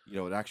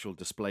an actual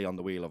display on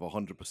the wheel of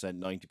 100%, 90%,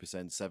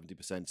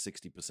 70%,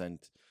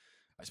 60%.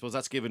 I suppose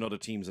that's giving other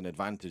teams an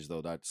advantage,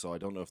 though. So I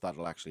don't know if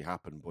that'll actually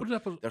happen.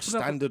 But they're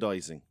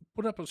standardizing.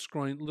 Put up a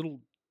screen,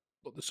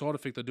 the side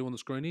effect they do on the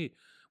screen here.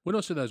 When I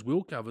see those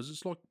wheel covers,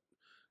 it's like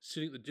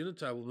sitting at the dinner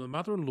table with my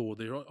mother-in-law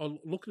there. I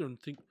look at her and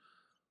think,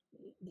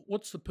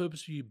 what's the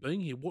purpose of you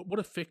being here? What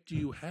effect do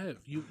you have?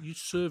 You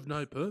serve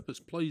no purpose.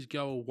 Please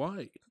go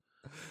away.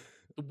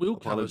 The wheel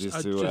covers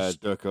are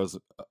just... Durko's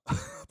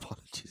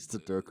apologies to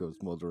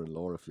Durko's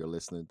mother-in-law if you're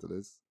listening to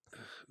this.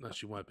 No,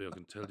 she won't be, I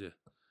can tell you.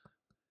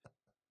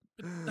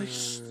 But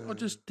I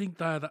just think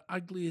they are the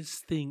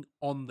ugliest thing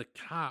on the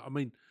car. I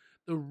mean,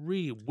 the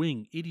rear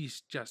wing, it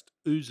is just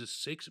oozes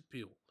sex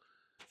appeal.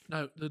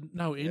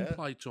 No end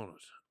plates on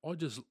it. I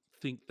just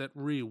think that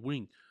rear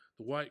wing,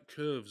 the way it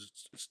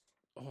curves,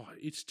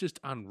 it's just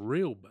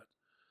unreal. But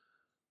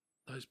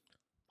those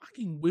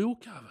fucking wheel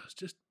covers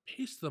just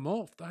piss them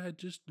off. They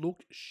just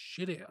look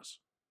shithouse.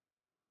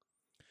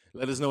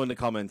 Let us know in the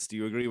comments. Do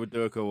you agree with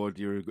Durko or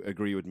do you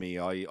agree with me?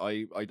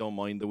 I don't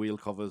mind the wheel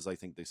covers. I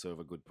think they serve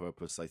a good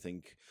purpose. I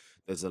think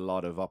there's a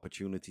lot of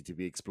opportunity to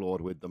be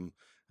explored with them.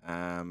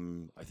 I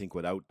think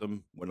without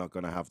them, we're not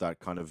going to have that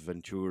kind of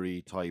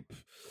Venturi type,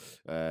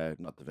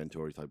 not the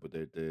Venturi type, but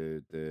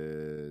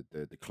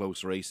the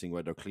close racing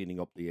where they're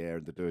cleaning up the air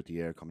and the dirty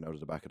air coming out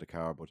of the back of the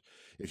car. But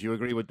if you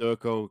agree with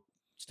Durko,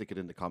 stick it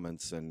in the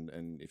comments,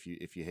 and if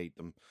you hate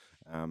them,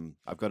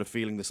 I've got a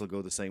feeling this will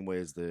go the same way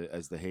as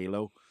the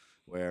Halo.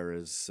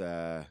 Whereas,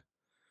 you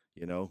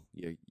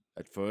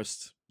at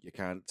first you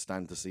can't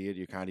stand to see it,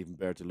 you can't even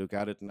bear to look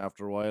at it, and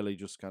after a while, you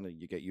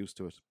get used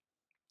to it.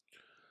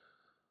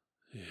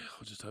 Yeah,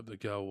 I just hope they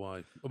go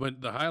away. I mean,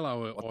 the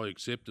Halo I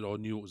accepted. I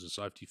knew it was a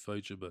safety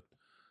feature, but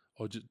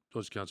I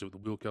just can't see what the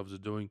wheel covers are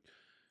doing.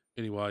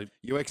 Anyway,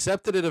 you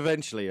accepted it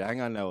eventually.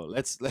 Hang on now.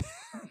 Let's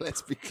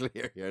be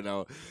clear here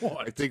now.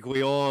 What?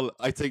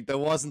 I think there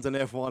wasn't an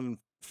F1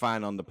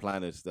 fan on the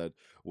planet that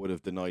would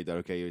have denied that.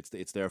 Okay,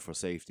 it's there for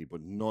safety,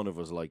 but none of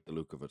us liked the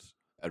look of it.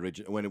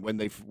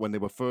 When they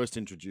were first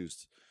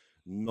introduced,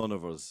 none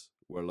of us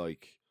were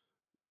like.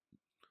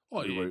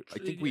 I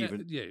think we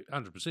even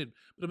 100%.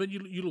 But I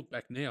mean, you look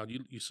back now, and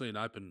you see an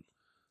open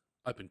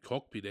open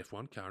cockpit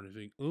F1 car and you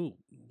think, oh,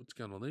 what's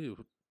going on there?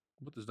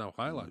 What, there's no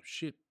halo. Mm.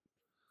 Shit.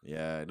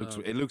 Yeah,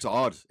 Um, it looks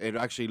odd. It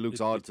actually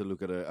looks it, odd to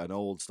look at an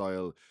old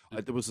style.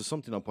 There was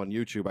something up on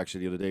YouTube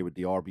actually the other day with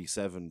the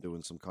RB7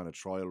 doing some kind of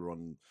trial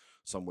run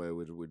somewhere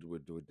with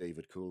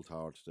David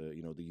Coulthard,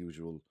 the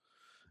usual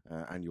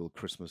annual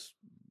Christmas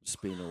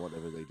spin or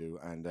whatever they do,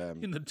 and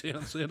in the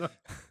town centre.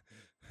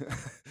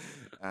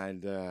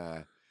 and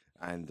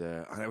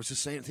I was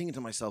just thinking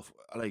to myself,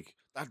 like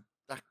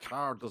that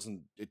car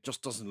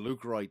just doesn't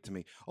look right to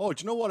me. Oh,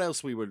 do you know what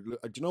else do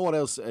you know what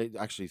else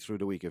actually through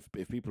the week?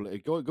 If people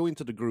go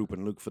into the group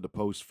and look for the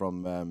post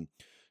from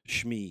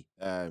Shmi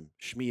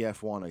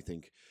F1, I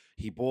think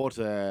he bought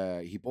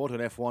an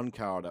F1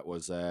 car that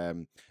was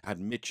had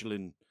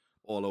Michelin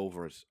all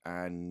over it,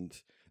 and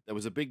there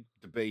was a big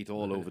debate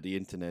all over the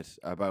internet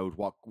about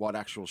what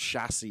actual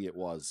chassis it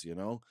was. Yep.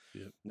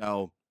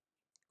 Now,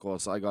 of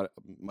course, I got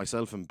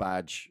myself and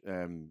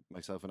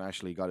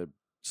Ashley got it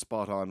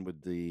spot on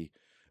with the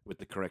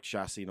correct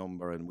chassis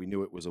number, and we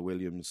knew it was a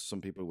Williams.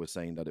 Some people were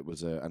saying that it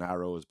was an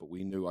Arrows, but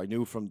I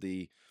knew from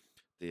the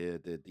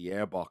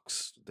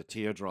airbox, the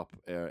teardrop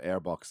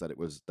airbox, that it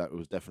was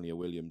definitely a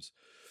Williams.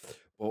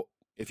 But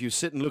if you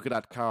sit and look at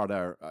that car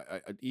there,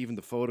 even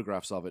the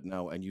photographs of it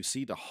now, and you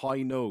see the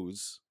high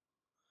nose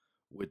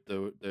with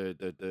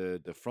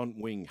the front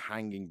wing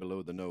hanging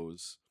below the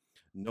nose,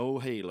 no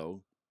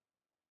halo,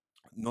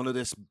 none of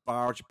this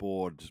barge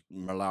board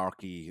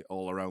malarkey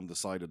all around the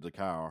side of the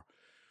car.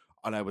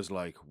 And I was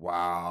like,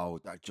 wow,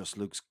 that just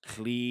looks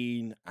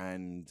clean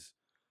and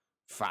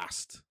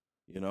fast,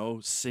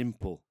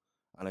 simple.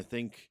 And I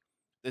think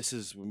this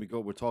is when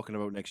we're talking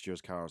about next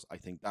year's cars. I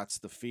think that's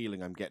the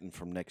feeling I'm getting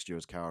from next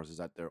year's cars, is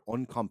that they're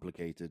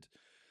uncomplicated,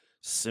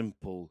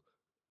 simple,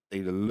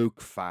 they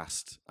look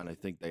fast, and I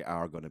think they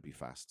are going to be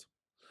fast.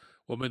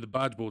 Well, I mean, the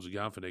barge boards are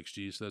going for next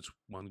year, so that's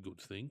one good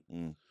thing.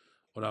 Mm.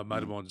 I know a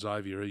mate of mine,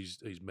 Xavier, he's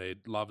mad,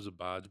 loves a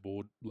barge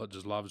board,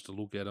 just loves to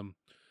look at them,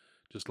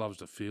 just loves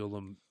to feel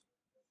them.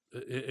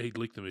 He'd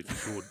lick them if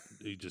he could.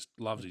 He just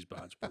loves his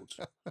barge boards.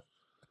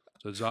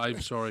 So,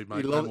 Zave, sorry,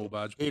 mate, no more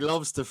barge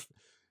boards.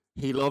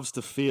 He loves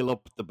to feel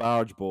up the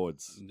barge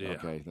boards. Yeah.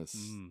 Okay, that's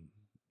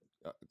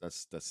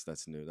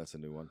new. That's a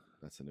new one.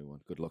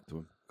 Good luck to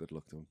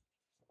him.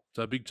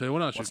 So, Big T, I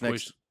want to ask you a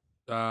next?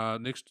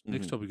 question.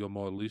 Next topic on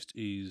my list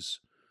is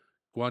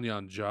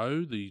Guanyan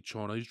Zhou, the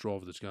Chinese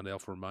driver that's going to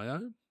Alfa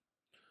Romeo.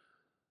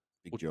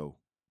 Big Joe.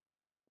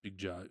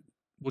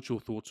 What's your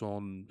thoughts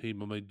on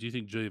him? I mean, do you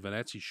think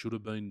Giovinazzi should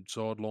have been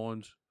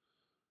sidelined?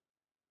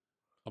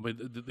 I mean,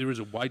 there is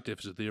a weight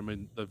deficit there. I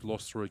mean, they've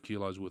lost 3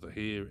 kilos worth of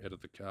hair out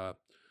of the car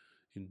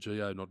in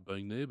Gio not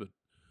being there, but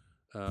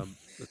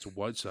that's a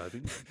weight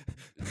saving.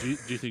 Do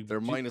you think they're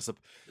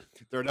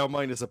now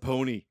minus a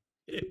pony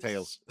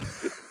tail?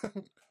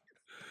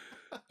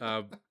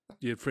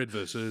 Yeah, Fred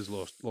Versus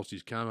lost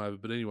his comb over.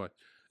 But anyway,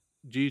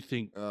 do you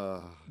think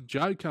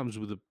Joe comes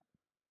with a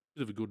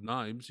bit of a good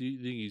name? Do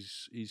you think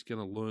he's going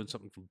to learn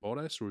something from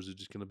Bottas, or is it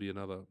just going to be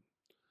another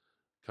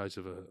case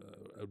of a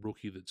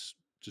rookie that's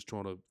just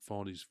trying to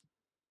find his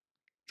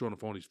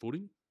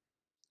footing?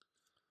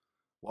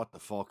 What the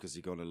fuck is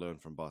he going to learn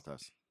from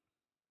Bottas?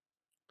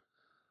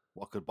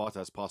 What could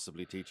Bottas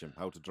possibly teach him?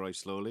 How to drive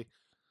slowly?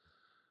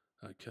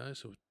 Okay,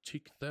 so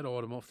tick that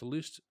item off the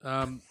list.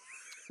 So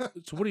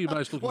what are you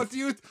most looking? What do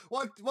you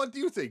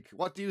think?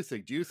 What do you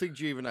think? Do you think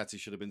Giovinazzi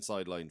should have been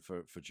sidelined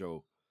for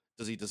Joe?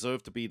 Does he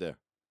deserve to be there?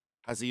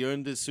 Has he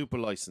earned his super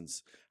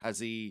license? Has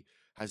he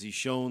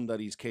shown that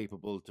he's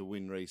capable to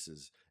win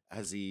races?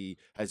 Has he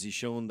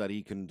shown that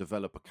he can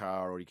develop a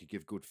car, or he could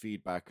give good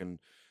feedback, and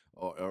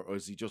or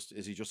is he just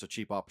a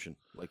cheap option?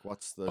 Like,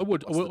 what's the? I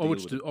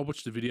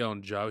watched the video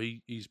on Joe.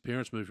 His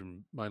parents moved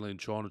from mainland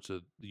China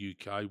to the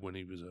UK when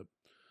he was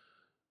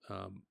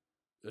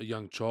a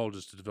young child,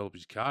 just to develop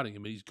his karting. I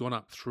mean, he's gone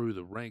up through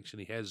the ranks, and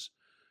he has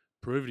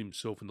proven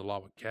himself in the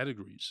lower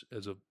categories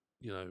as a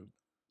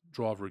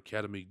driver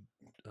academy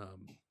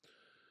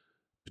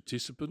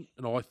participant,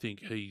 and I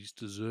think he's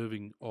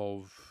deserving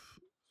of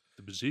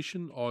the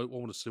position. I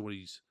want to see what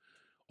he's.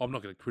 I'm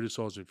not going to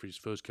criticise him for his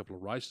first couple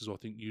of races. I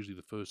think usually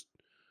the first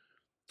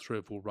 3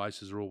 or 4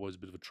 races are always a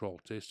bit of a trial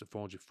test to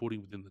find your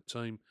footing within the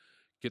team,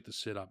 get the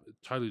setup.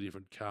 Totally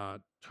different car,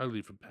 totally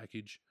different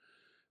package.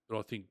 But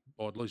I think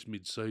by at least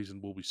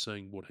mid-season, we'll be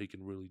seeing what he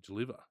can really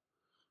deliver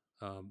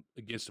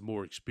against a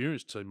more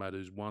experienced teammate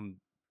who's won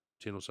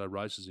 10 or so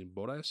races in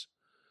Bottas.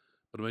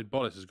 But I mean,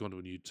 Bottas has gone to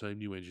a new team,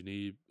 new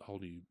engineer, whole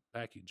new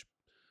package.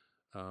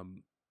 I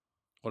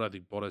don't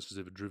think Bottas has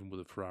ever driven with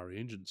a Ferrari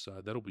engine, so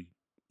that'll be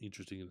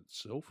interesting in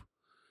itself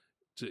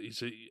to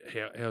see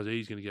how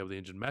he's going to go with the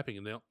engine mapping.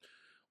 And now,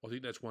 I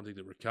think that's one thing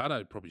that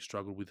Ricciardo probably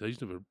struggled with.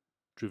 He's never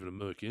driven a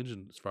Merc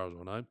engine, as far as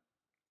I know.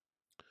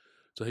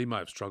 So he may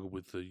have struggled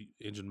with the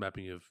engine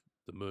mapping of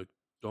the Merc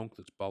donk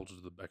that's bolted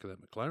to the back of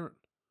that McLaren.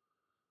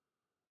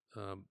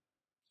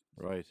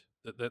 Right.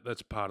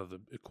 That's part of the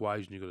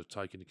equation you've got to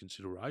take into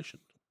consideration.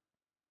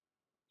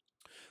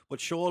 But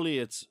surely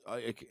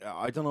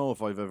I don't know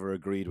if I've ever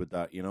agreed with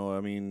that.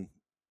 I mean,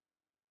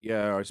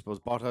 Yeah, I suppose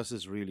Bottas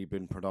has really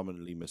been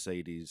predominantly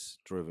Mercedes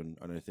driven,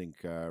 and I think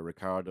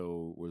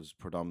Ricardo was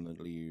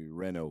predominantly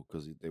Renault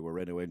because they were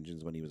Renault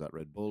engines when he was at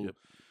Red Bull. Yep.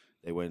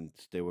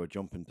 They were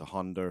jumping to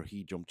Honda.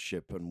 He jumped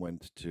ship and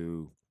went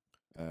to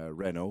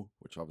Renault,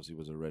 which obviously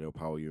was a Renault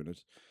power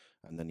unit,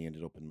 and then he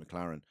ended up in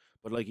McLaren.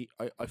 But like,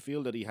 I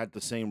feel that he had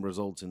the same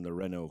results in the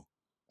Renault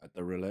at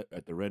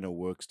the Renault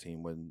works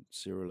team when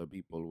Cyril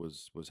Abiteboul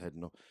was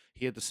heading up.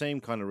 He had the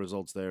same kind of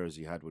results there as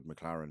he had with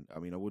McLaren. I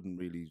mean, I wouldn't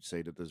really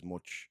say that there's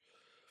much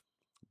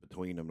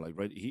between them. Like,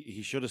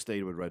 he should have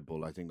stayed with Red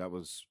Bull. I think that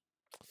was.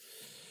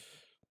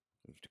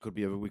 It could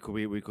be we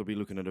could be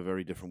looking at a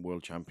very different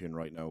world champion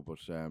right now, but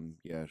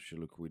yeah, sure.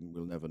 Look,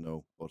 we'll never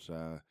know. But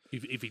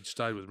If he'd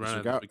stayed with as Renault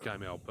and regard,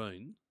 became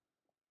Alpine.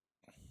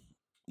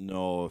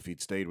 no, if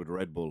he'd stayed with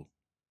Red Bull,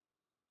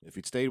 if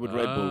he'd stayed with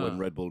Red Bull when Ah,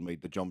 Red Bull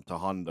made the jump to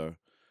Honda,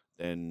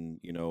 then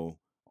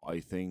I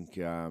think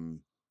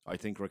I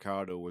think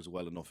Ricardo was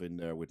well enough in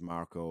there with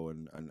Marco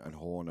and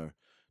Horner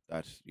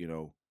that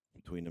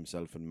between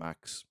himself and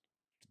Max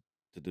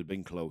that they'd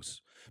been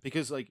close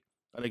because like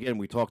and again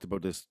we talked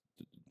about this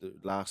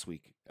last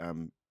week.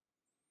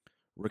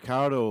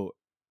 Ricardo,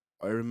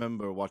 I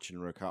remember watching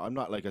Ricardo. I'm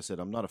not like I said,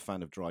 I'm not a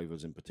fan of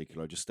drivers in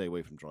particular. I just stay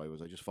away from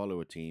drivers. I just follow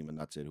a team and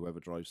that's it. Whoever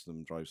drives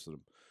them drives to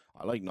them.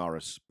 I like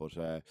Norris, but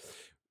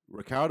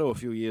Ricardo a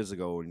few years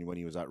ago when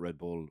he was at Red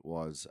Bull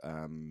was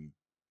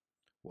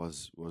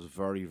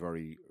very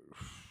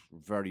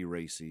very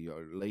racy,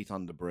 late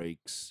on the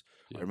brakes.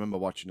 I yep. remember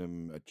watching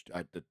him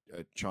at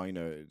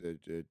China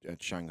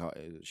at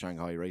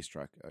Shanghai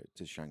racetrack. It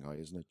is Shanghai,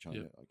 isn't it? China.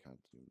 Yep. I can't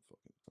even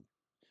fucking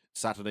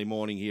Saturday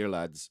morning here,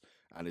 lads,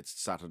 and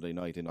it's Saturday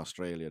night in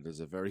Australia.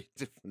 There's a very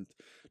different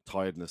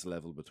tiredness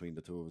level between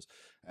the two of us.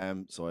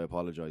 So I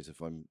apologize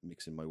if I'm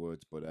mixing my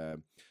words, but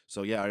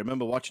so yeah, I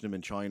remember watching him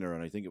in China,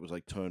 and I think it was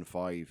like turn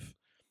five,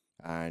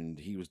 and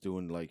he was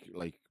doing like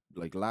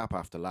lap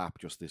after lap,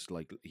 just this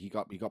like he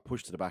got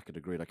pushed to the back of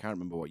the grid. I can't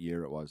remember what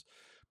year it was,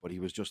 but he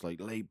was just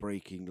like late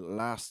braking,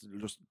 last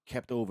just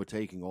kept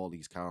overtaking all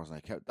these cars, and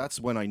I kept. That's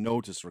when I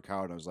noticed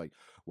Ricardo. I was like,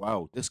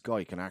 wow, this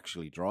guy can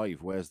actually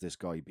drive. Where's this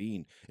guy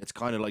been? It's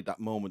kind of like that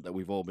moment that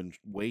we've all been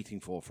waiting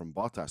for from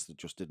Bottas that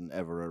just didn't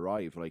ever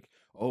arrive. Like,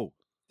 oh,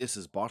 this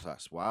is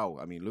Bottas. Wow.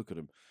 I mean, look at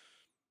him.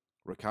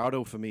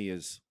 Ricardo for me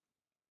is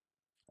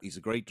he's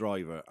a great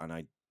driver, and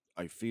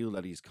I feel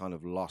that he's kind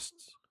of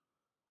lost.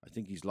 I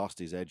think he's lost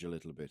his edge a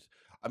little bit.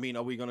 I mean,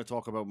 are we going to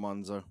talk about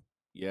Monza?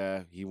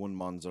 Yeah, he won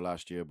Monza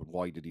last year, but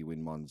why did he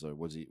win Monza?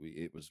 Was he?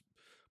 It was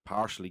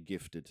partially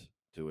gifted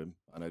to him,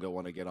 and I don't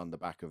want to get on the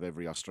back of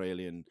every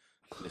Australian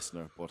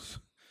listener, but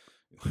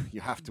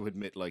you have to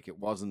admit, like it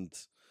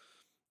wasn't.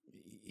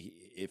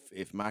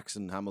 If Max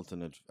and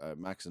Hamilton had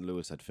Max and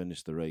Lewis had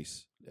finished the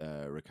race,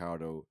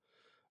 Ricardo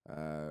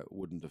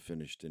wouldn't have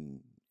finished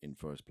in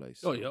first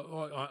place. Oh So yeah,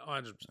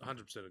 I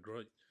 100%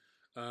 agree.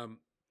 Um,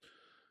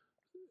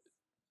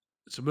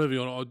 so moving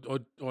on,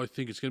 I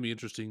think it's going to be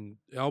interesting.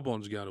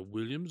 Albon's going to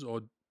Williams. I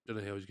don't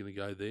know how he's going to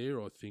go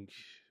there. I think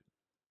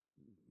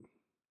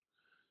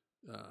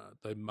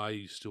they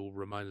may still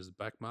remain as the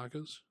back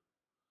markers.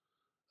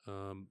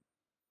 Um,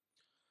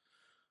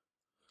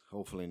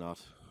 hopefully not.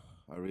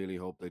 I really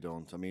hope they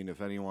don't. I mean,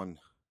 if anyone's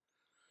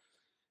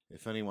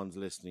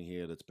listening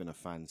here that's been a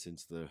fan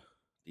since the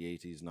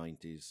 80s,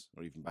 90s,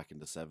 or even back in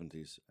the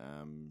 70s,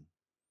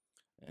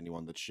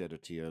 anyone that shed a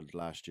tear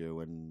last year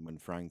when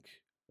Frank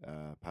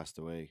passed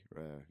away,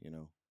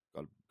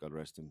 God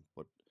rest him.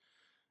 But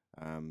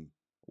um,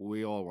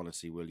 we all want to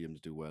see Williams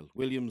do well.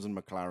 Williams and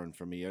McLaren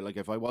for me. Like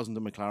if I wasn't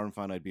a McLaren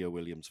fan, I'd be a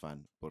Williams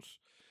fan. But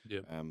yeah.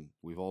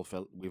 we've all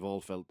felt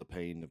the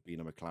pain of being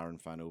a McLaren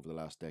fan over the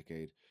last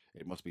decade.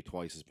 It must be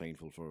twice as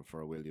painful for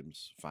a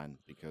Williams fan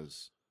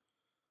because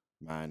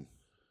man,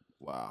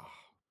 wow,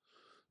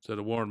 So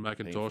to Warren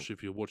painful. McIntosh,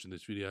 if you're watching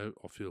this video,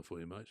 I feel for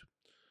you, mate.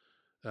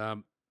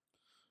 Um,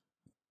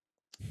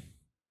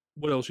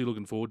 what else are you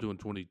looking forward to in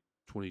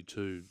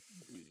 2022?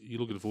 You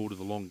looking forward to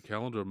the long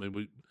calendar? I mean,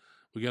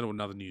 we're going to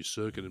another new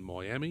circuit in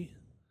Miami,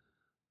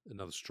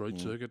 another street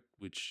Mm, circuit,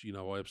 which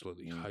I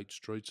absolutely mm. hate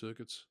street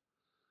circuits.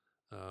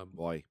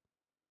 Why?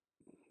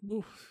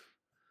 Well,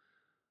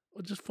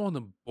 I just find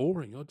them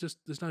boring.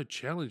 There's no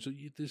challenge.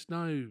 There's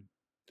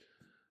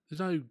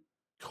no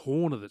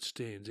corner that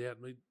stands out.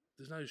 I mean,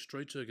 there's no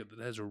street circuit that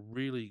has a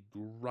really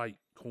great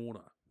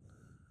corner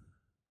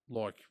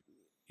like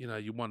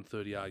your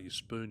 130R, your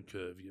spoon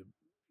curve,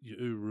 your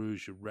Eau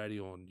Rouge, your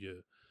Radion,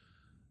 your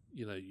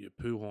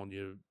Pujon,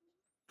 your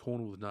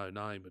corner with no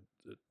name,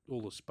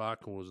 all the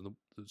Spark corners and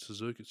the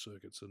Suzuki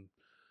circuits, and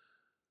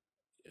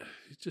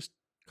it's just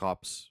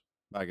Cops,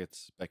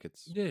 Beckett's.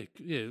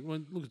 yeah.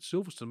 When look at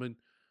Silverstone, I mean,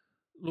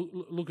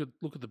 look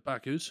at the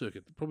Baku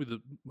circuit, probably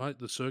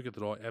the circuit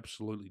that I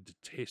absolutely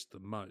detest the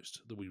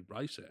most that we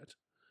race at.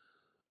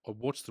 I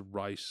watched the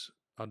race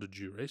under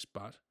duress,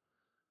 but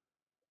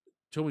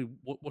tell me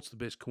what's the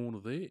best corner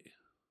there?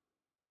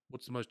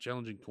 What's the most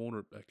challenging corner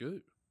at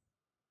Baku?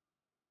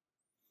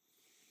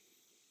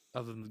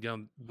 Other than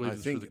going I weaving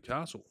through the think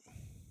castle.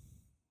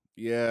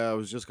 Yeah, I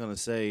was just gonna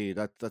say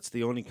that's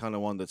the only kind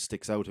of one that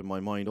sticks out in my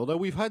mind. Although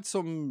we've had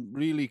some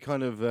really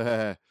kind of,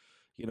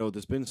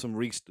 there's been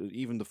some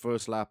even the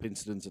first lap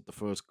incidents at the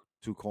first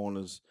two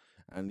corners,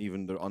 and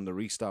even on the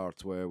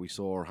restarts where we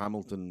saw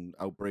Hamilton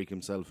outbrake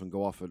himself and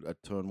go off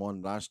at turn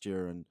one last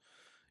year, and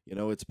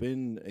it's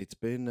been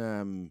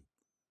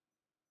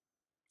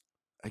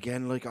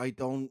again, like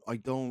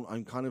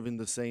I'm kind of in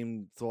the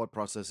same thought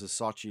process as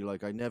Sachi.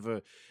 Like I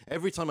never,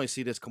 every time I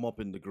see this come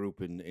up in the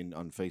group in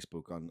on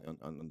Facebook on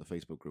the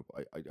Facebook group,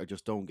 I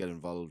just don't get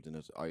involved in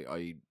it.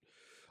 I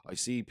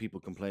see people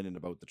complaining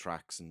about the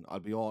tracks, and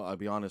I'll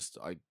be honest,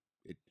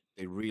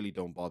 they really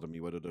don't bother me,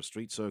 whether they're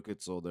street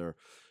circuits or they're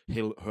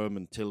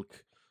Herman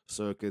Tilk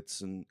circuits,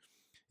 and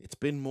it's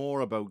been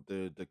more about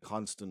the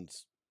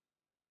constant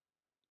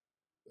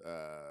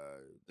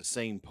the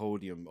same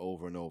podium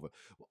over and over.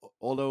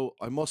 Although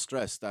I must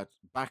stress that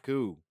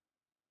Baku,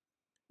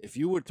 if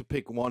you were to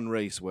pick one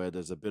race where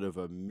there's a bit of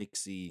a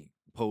mixy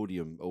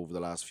podium over the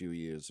last few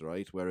years,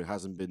 right, where it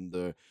hasn't been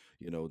the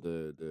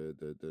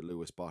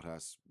Lewis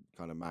Bottas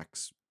kind of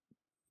Max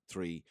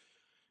 3,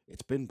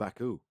 it's been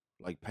Baku.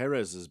 Like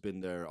Perez has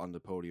been there on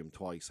the podium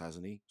twice,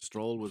 hasn't he?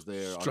 Stroll was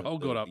there on it Stroll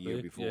got the up year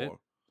there, yeah.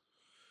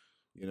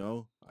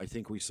 before. I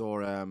think we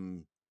saw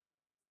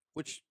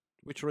which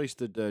which race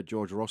did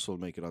George Russell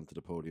make it onto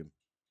the podium?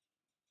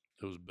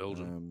 It was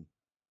Belgium.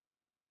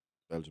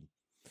 Belgium.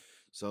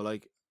 So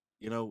I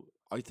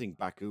think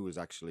Baku is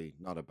actually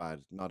not a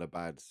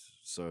bad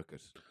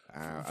circuit,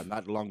 and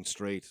that long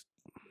straight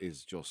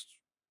is just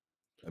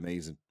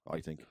amazing.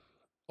 I think.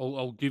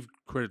 I'll give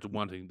credit to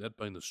one thing, that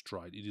being the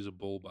straight. It is a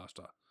ball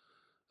buster.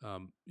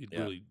 It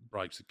Yeah. really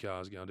breaks the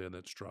cars going down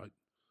that straight.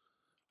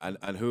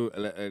 And who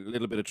a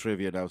little bit of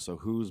trivia now. So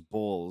whose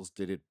balls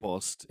did it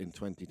bust in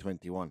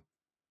 2021?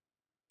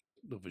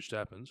 If it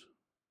happens,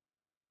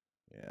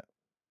 Yeah,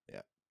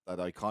 yeah, that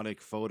iconic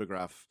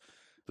photograph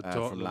the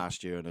from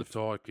last year, and the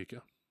tire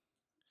kicker.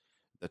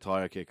 the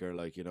tire kicker.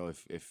 Like,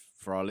 if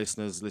for our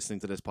listeners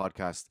listening to this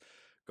podcast,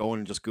 go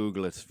and just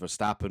Google it,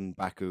 Verstappen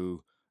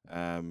Baku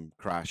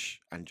crash,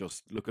 and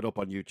just look it up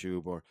on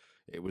YouTube. Or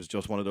it was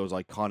just one of those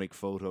iconic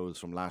photos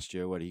from last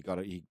year where he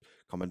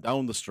coming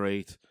down the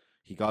straight.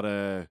 He got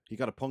a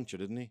puncture,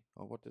 didn't he?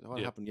 Oh, what Yep.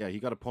 happened? Yeah, he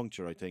got a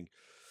puncture, I think.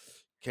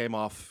 Came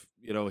off,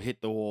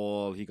 hit the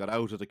wall. He got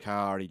out of the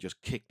car. And he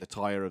just kicked the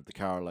tire of the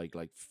car, like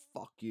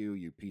fuck you,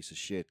 you piece of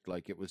shit.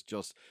 Like it was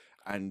just,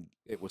 and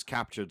it was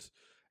captured.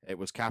 It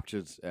was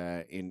captured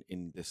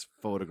in this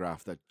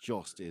photograph that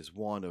just is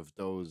one of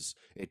those.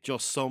 It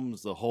just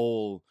sums the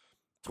whole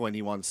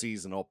 21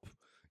 season up.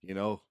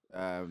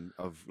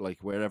 Of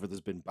like wherever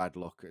there's been bad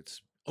luck,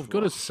 it's. I've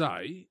got to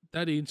say,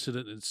 that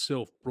incident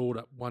itself brought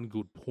up one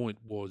good point,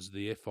 was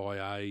the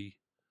FIA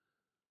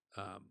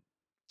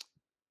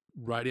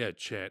radio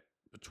chat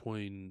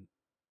between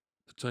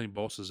the team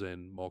bosses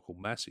and Michael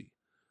Massey.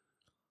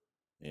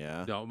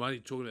 Yeah. Now, I'm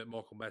only talking about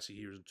Michael Massey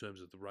here in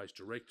terms of the race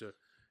director,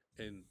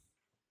 and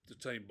the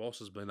team boss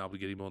has been able to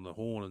get him on the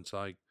horn and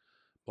say,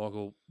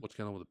 Michael, what's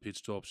going on with the pit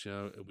stops?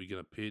 Are we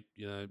going to pit?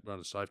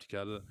 Run a safety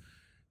car?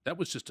 That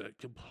was just a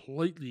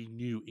completely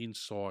new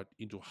insight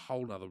into a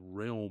whole other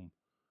realm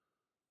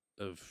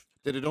of.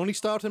 Did it only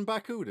start in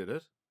Baku? Did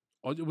it?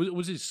 It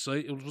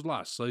was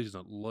last season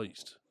at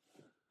least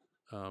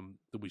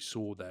that we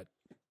saw that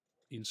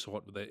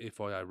insight with that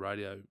FIA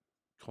radio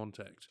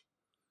contact.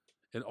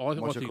 And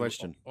What's your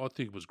question? I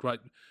think it was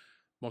great.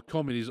 My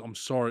comment is, I'm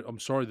sorry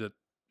that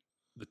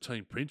the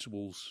team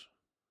principals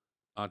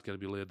aren't going to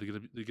be allowed.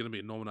 They're going to be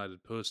a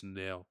nominated person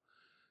now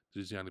that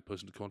is the only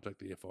person to contact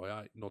the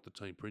FIA, not the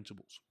team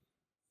principals.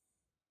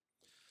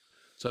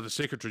 So the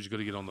secretary's got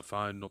to get on the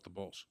phone, not the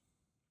boss.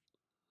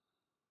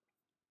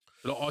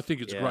 But I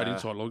think it's a great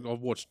insight. Like,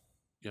 I've watched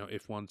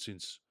F1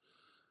 since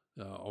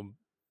I'm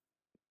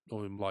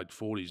in late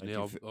 40s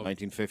now.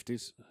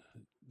 1950s.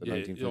 The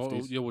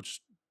 1950s. Yeah,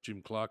 watched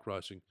Jim Clark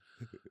racing.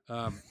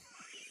 I'm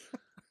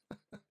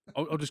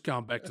just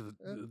going back to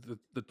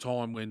the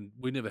time when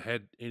we never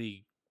had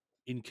any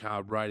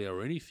in-car radio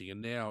or anything,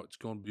 and now it's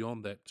gone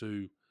beyond that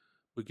to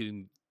we're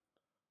getting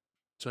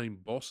team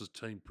bosses,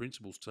 team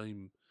principals,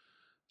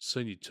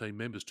 senior team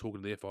members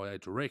talking to the FIA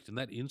direct, and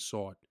that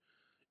insight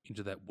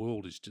into that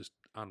world is just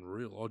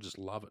unreal. I just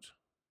love it.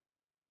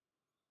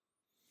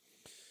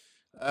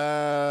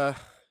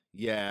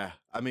 Yeah.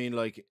 I mean,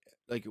 like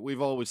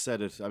we've always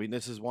said it. I mean,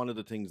 this is one of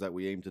the things that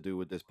we aim to do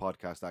with this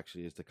podcast.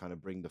 Actually, is to kind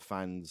of bring the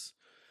fans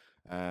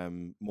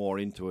more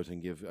into it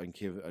and give.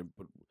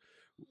 But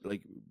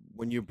like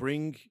when you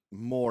bring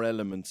more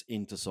elements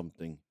into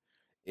something,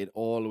 it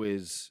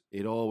always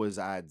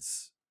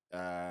adds.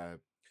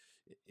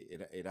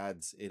 It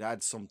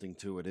adds something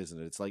to it,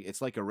 isn't it?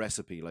 It's like a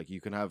recipe. Like you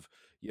can have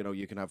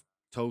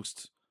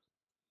toast,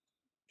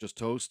 just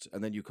toast,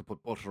 and then you could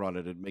put butter on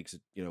it. It makes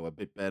it a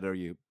bit better.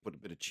 You put a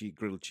bit of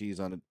grilled cheese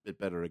on it, a bit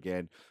better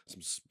again.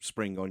 Some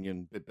spring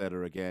onion, bit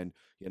better again.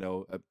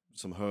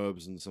 Some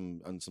herbs and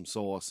some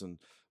sauce, and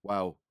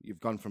wow, you've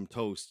gone from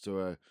toast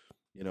to a.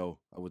 I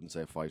wouldn't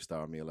say a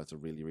 5-star meal. That's a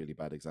really, really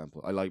bad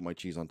example. I like my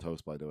cheese on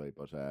toast, by the way,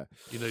 but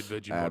you need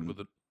Vegemite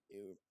with it.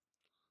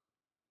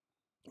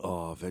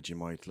 Oh,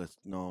 Vegemite.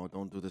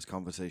 Don't do this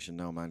conversation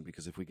now, man.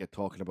 Because if we get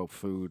talking about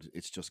food,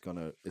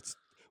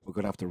 we're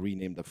gonna have to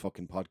rename the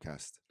fucking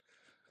podcast.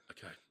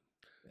 Okay.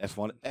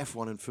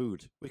 F1 and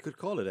food. We could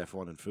call it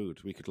F1 and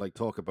food. We could like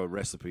talk about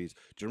recipes.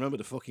 Do you remember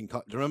do you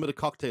remember the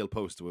cocktail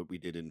post we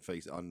did in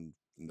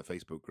the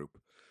Facebook group?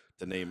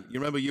 To name, you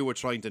remember you were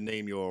trying to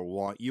name your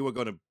wine. You were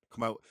going to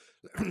come out.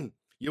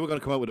 You were going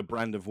to come out with a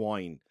brand of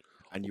wine,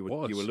 and you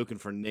were Was. looking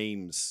for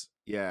names.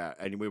 Yeah,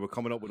 and we were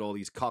coming up with all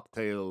these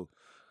cocktail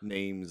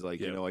names,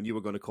 like Yeah. and you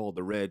were going to call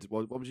the red.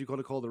 What was you going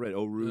to call the red?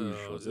 Eau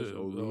Rouge, was it?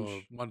 Eau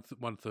Rouge.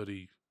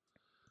 130.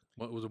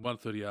 What was a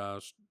 130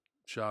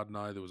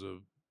 Chardonnay? There was a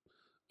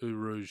Eau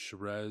Rouge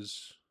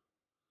Shiraz.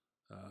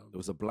 There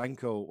was a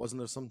Blanco, wasn't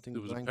there something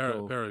There was a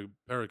Blanco?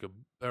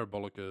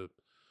 Parabolica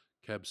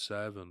Cab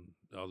Sav, and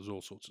there's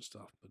all sorts of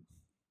stuff. But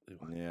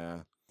anyway,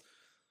 Yeah.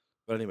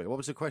 But anyway, what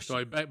was the question?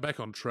 so back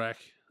on track.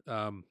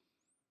 I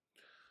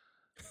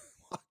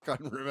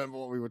can't remember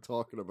what we were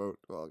talking about.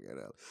 Oh, get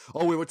out.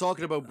 Oh, we were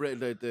talking about we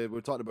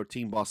were talking about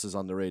team bosses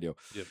on the radio.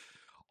 Yep.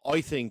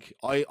 I think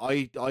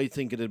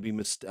it'd be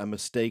a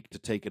mistake to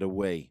take it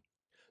away.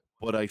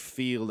 But I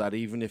feel that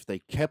even if they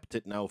kept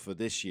it now for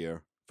this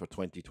year, for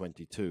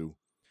 2022,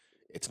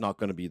 it's not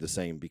going to be the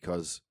same,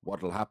 because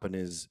what'll happen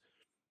is,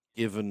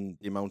 given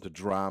the amount of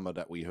drama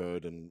that we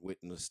heard and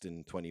witnessed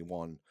in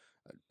 21,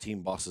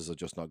 team bosses are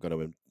just not going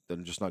to they're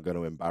just not going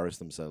to embarrass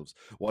themselves.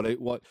 What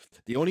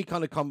the only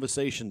kind of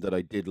conversation that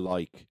I did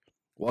like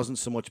wasn't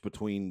so much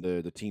between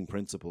the team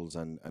principals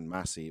and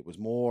Massey. It was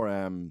more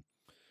I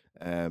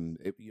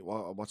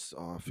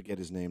forget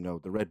his name now.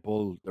 The Red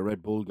Bull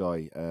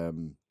guy.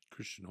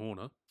 Christian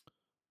Horner.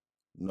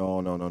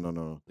 No.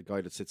 The guy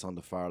that sits on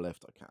the far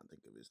left. I can't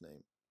think of his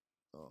name.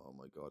 Oh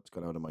my god, it's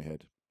gone out of my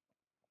head.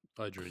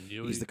 Adrian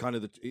Newey. He's the kind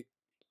of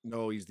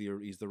no, he's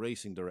the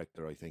racing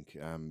director, I think.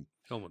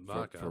 Helmut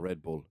Marko. For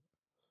Red Bull.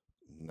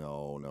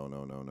 No.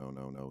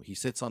 He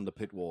sits on the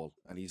pit wall,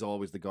 and he's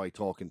always the guy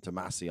talking to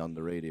Massey on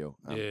the radio.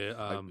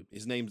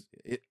 His name's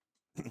it.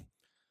 Can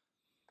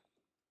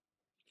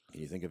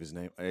you think of his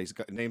name?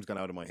 Name's gone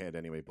out of my head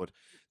anyway. But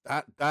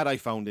that I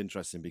found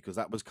interesting, because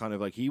that was kind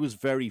of like, he was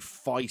very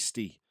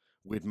feisty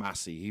with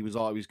Massey. He was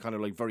always kind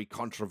of like very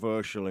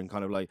controversial and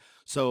kind of like,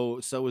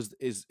 so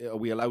is are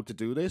we allowed to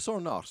do this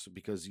or not?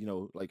 Because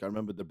like I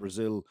remember the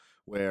Brazil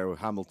where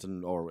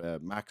Hamilton or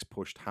Max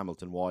pushed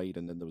Hamilton wide,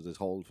 and then there was this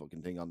whole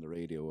fucking thing on the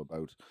radio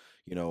about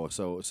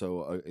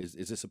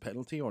is this a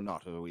penalty or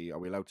not? Are we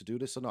allowed to do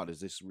this or not?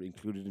 Is this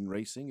included in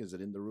racing? Is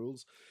it in the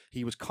rules?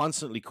 He was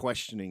constantly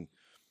questioning.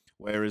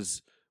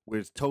 Whereas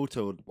with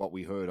Toto, what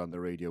we heard on the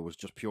radio was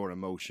just pure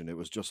emotion. It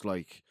was just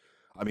like,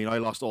 I mean, I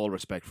lost all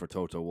respect for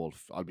Toto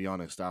Wolff. I'll be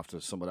honest, after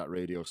some of that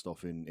radio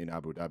stuff in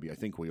Abu Dhabi. I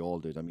think we all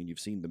did. I mean, you've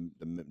seen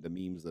the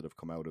memes that have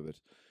come out of it.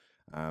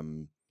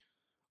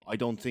 I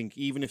don't think,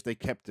 even if they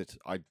kept it,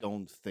 I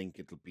don't think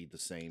it'll be the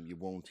same. You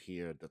won't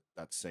hear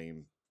that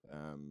same.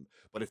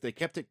 But if they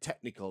kept it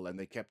technical and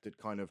they kept it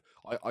kind of,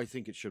 I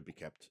think it should be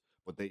kept.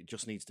 But it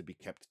just needs to be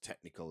kept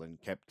technical and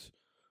kept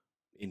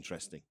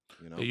interesting.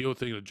 Yeah, you're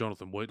thinking of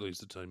Jonathan Wheatley as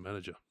the team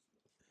manager.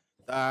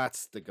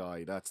 That's the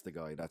guy.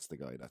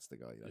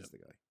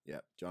 Yeah,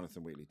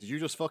 Jonathan Wheatley. Did you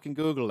just fucking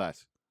Google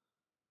that?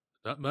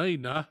 Not me.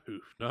 No.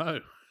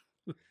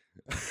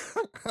 I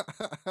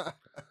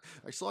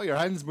saw your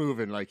hands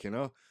moving, like,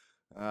 I'm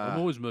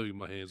always moving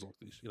my hands like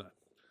this,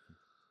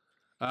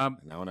 No.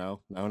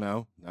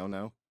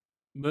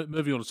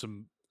 Moving on to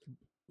some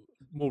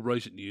more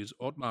recent news.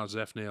 Otmar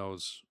Zafnow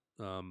has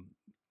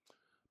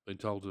been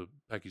told to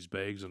pack his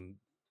bags, and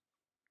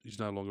he's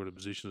no longer in a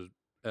position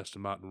at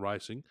Aston Martin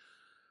Racing.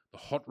 The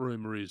hot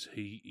rumour is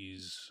he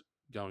is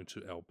going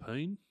to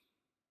Alpine.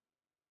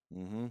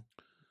 Mm-hmm.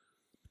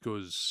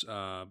 Because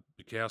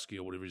Bukowski,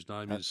 or whatever his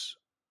name is,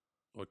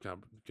 I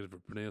can't ever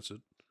pronounce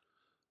it.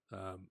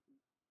 The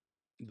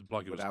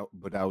bloke who was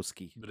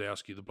Budowski,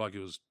 the bloke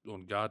who was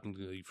on gardening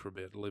leave for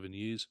about 11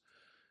 years.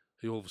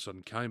 He all of a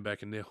sudden came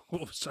back, and now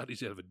all of a sudden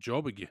he's out of a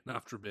job again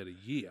after about a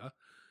year.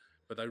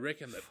 But they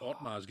reckon that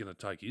Otmar is going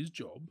to take his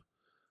job.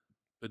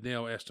 But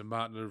now Aston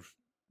Martin have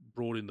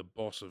brought in the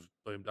boss of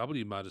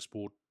BMW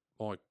Motorsport,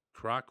 Mike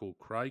Crack. I'm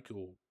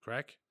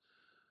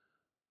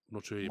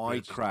not sure.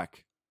 Mike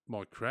Crack.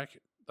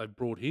 They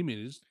brought him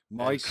in.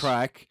 Mike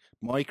Crack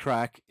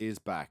is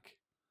back.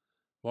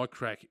 Mike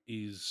Crack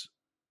is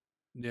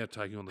now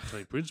taking on the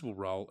team principal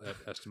role at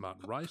Aston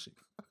Martin Racing.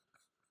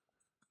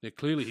 Now,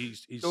 clearly,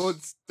 he's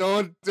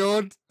don't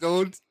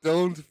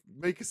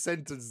make a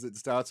sentence that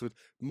starts with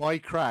 "my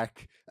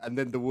crack" and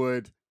then the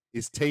word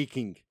is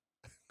taking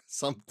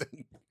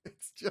something.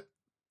 It's just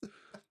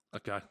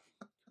okay.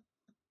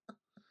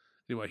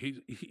 Anyway,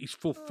 he's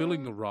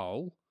fulfilling the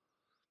role.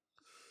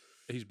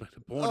 He's been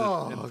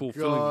appointed and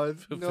fulfilling.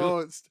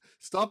 No,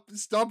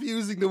 stop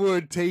using the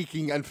word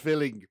taking and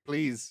filling,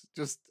 please.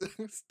 Just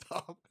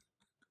stop.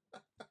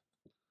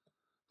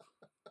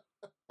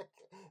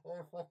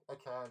 I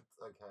can't.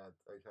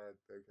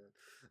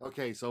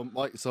 Okay, so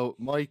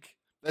Mike,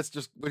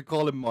 we'll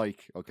call him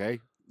Mike, okay?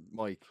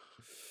 Mike.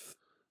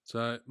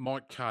 So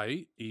Mike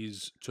K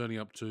is turning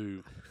up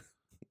to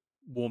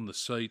warm the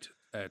seat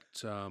at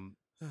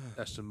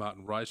Aston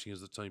Martin Racing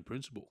as the team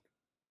principal.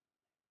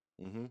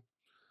 Mm-hmm.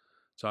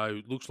 So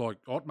it looks like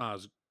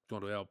Otmar's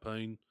gone to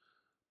Alpine,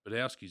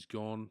 Badowski's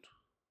gone,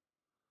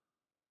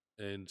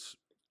 and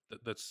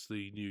that's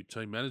the new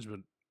team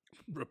management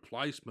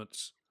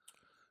replacements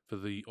for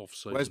the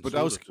off-season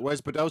sorted.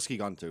 Where's Badowski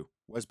gone to?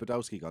 Where's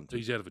Badowski gone to?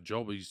 He's out of a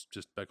job. He's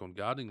just back on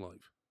gardening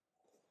leave.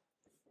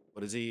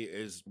 But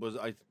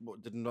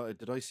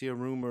did I see a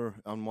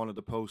rumor on one of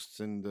the posts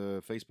in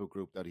the Facebook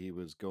group that he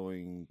was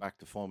going back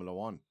to Formula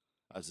One?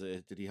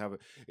 Did he have a?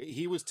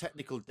 He was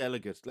technical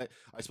delegate.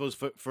 I suppose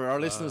for our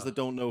listeners that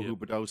don't know Yep. who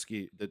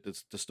Badowski,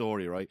 the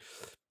story, right?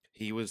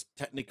 He was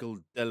technical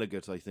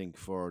delegate, I think,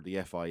 for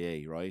the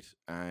FIA, right?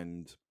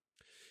 And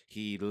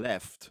he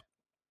left.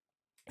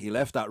 He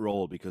left that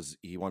role because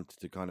he wanted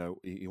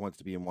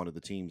to be in one of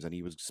the teams, and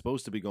he was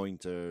supposed to be going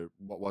to,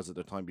 what was it,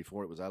 the time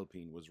before it was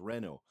Alpine, was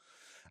Renault.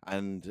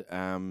 And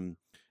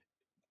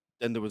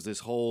then there was this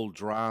whole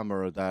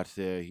drama that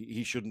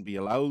he shouldn't be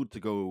allowed to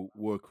go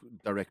work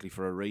directly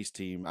for a race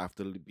team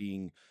after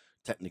being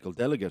technical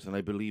delegate. And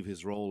I believe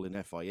his role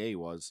in FIA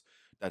was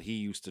that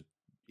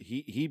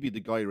he'd be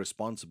the guy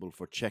responsible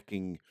for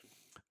checking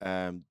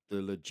the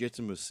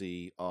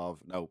legitimacy of,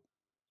 now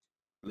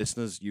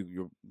listeners,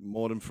 you're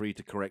more than free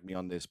to correct me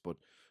on this, but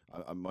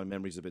my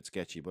memory's a bit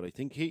sketchy. But I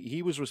think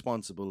he was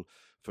responsible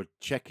for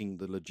checking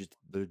the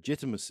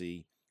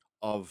legitimacy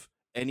of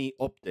any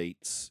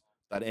updates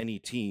that any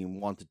team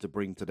wanted to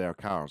bring to their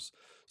cars.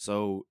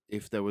 So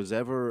if there was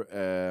ever,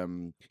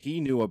 he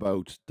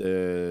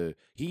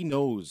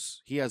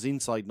has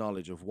inside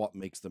knowledge of what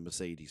makes the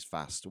Mercedes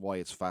fast, why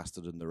it's faster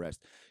than the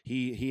rest.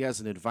 He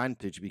has an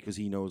advantage because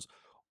he knows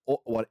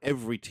what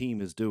every team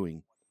is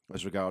doing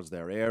as regards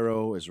their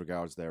aero, as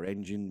regards their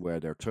engine, where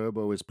their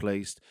turbo is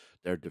placed,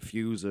 their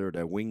diffuser,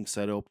 their wing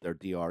setup, their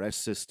DRS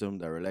system,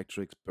 their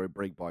electrics,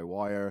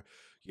 brake-by-wire,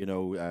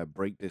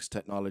 brake disc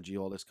technology,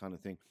 all this kind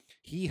of thing.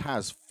 He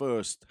has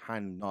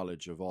first-hand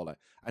knowledge of all that.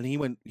 And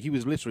he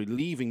was literally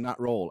leaving that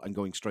role and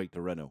going straight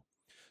to Renault.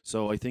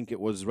 So I think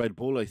it was Red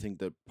Bull,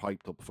 that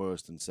piped up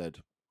first and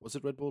said, was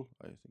it Red Bull?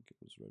 I think it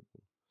was Red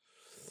Bull.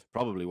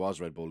 Probably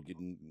was Red Bull,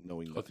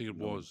 knowing that. I think it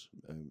was.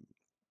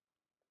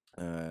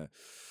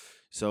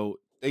 So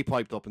they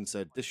piped up and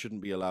said, "This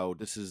shouldn't be allowed.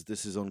 This is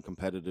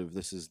uncompetitive.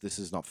 This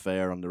is not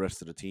fair on the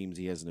rest of the teams.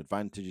 He has an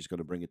advantage. He's going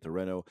to bring it to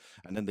Renault."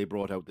 And then they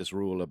brought out this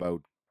rule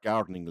about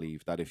gardening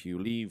leave, that if you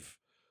leave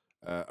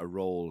a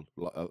role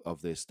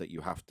of this, that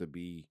you have to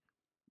be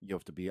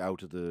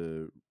out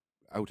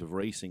of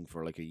racing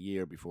for like a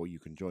year before you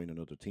can join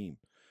another team.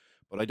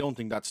 But I don't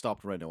think that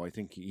stopped Renault. I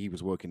think he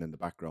was working in the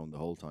background the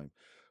whole time.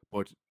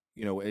 But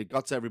it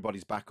got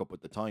everybody's back up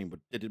at the time, but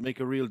did it make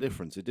a real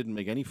difference? It didn't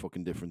make any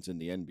fucking difference in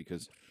the end,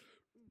 because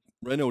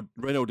Renault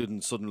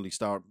didn't suddenly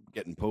start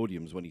getting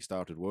podiums when he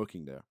started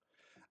working there.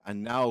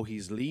 And now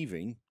he's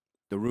leaving.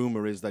 The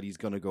rumor is that he's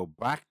going to go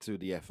back to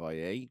the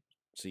FIA,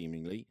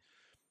 seemingly.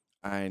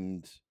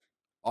 And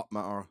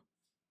Otmar,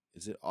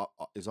 is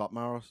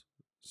Otmar?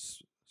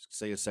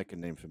 Say a second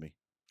name for me.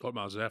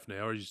 Otmar's off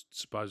now. He's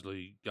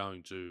supposedly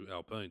going to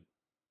Alpine.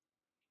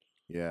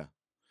 Yeah.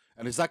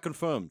 And is that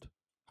confirmed?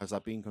 Has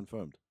that been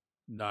confirmed?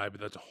 No, but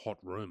that's a hot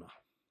rumour.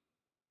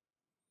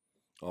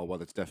 Oh, well,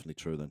 that's definitely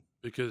true then.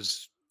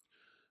 Because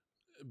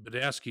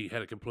Badowski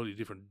had a completely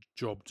different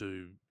job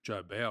to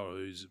Joe Bauer,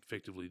 who's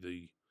effectively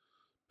the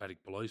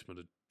paddock policeman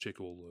to check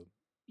all the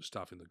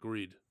stuff in the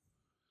grid.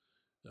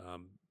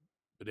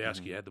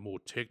 Badowski had the more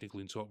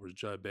technical insight, whereas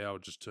Joe Bauer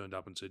just turned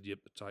up and said, "Yep,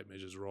 the tape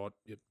measure's right.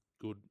 Yep,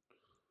 good.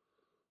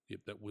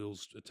 Yep, that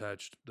wheel's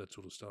attached," that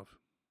sort of stuff.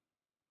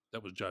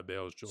 That was Joe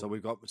Bauer's job.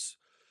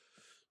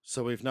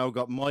 So we've now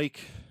got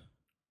Mike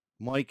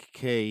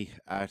K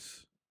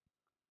at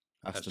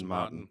Aston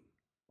Martin.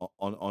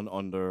 On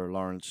under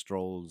Lawrence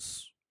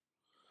Stroll's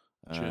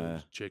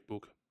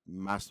checkbook.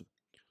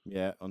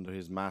 Under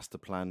his master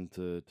plan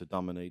to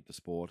dominate the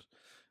sport.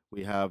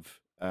 We have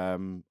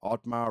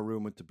Otmar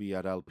rumored to be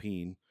at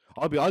Alpine.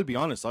 I'll be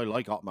honest, I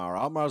like Otmar.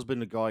 Otmar's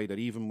been a guy that,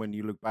 even when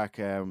you look back,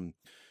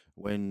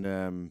 when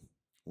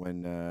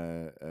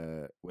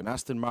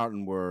Aston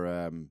Martin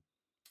were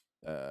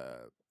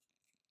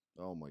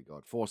oh my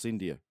God, Force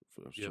India.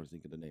 I was trying to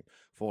think of the name.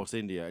 Force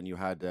India, and you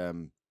had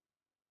go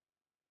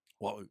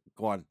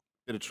on,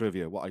 bit of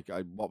trivia.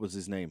 What was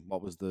his name?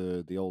 What was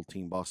the old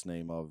team boss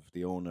name of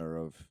the owner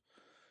of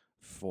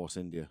Force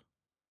India?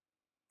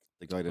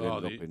 The guy that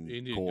ended up in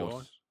Indian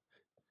court. guy.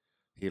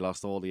 He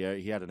lost all the air.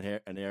 He had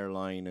an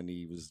airline, and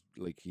he was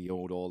like, he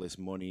owed all this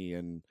money,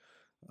 and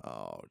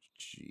oh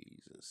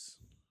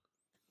Jesus,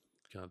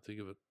 Can't think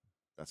of it.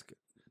 That's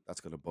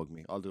gonna bug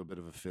me. I'll do a bit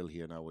of a fill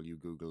here now while you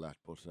Google that.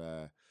 But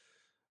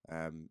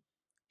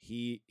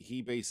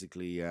he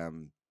basically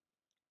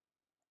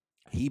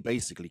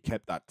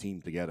kept that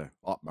team together,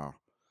 Otmar.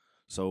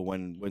 So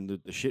when the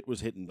shit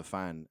was hitting the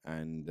fan,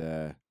 and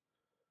Vijay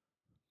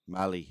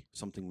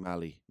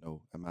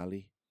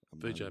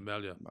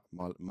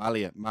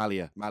Mallya.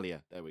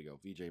 Malia. There we go,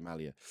 Vijay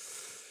Mallya.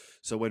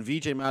 So when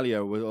VJ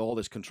Malia, with all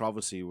this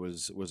controversy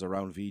was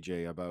around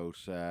VJ about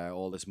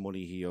all this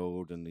money he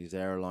owed and his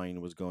airline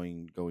was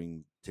going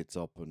tits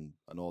up and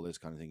all this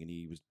kind of thing, and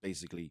he was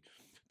basically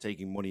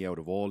taking money out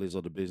of all his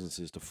other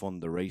businesses to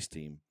fund the race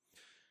team.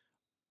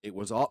 It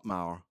was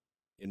Otmar,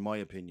 in my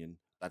opinion,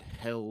 that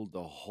held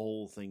the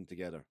whole thing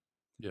together.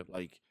 Yep.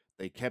 Like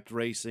they kept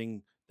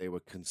racing, they were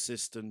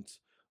consistent,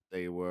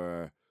 they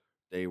were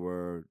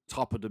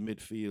top of the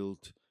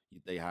midfield.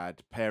 They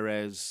had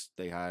Perez,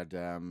 they had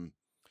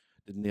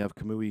didn't they have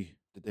Kamui?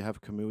 Did they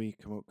have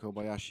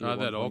Kobayashi No, at one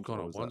that point, Ocon or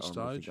at was one that?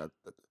 Or am I thinking stage.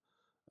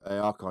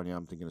 Ocon? Yeah,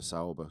 I'm thinking of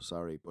Sauber.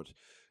 Sorry, but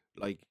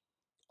like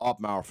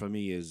Otmar for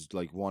me is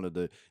like one of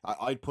the.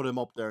 I'd put him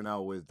up there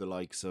now with the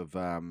likes of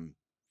Andreas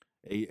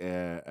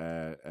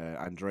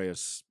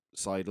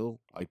Seidel.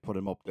 I'd put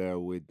him up there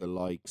with the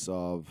likes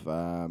of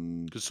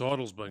Because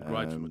Seidel's been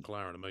great for um,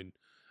 McLaren. I mean,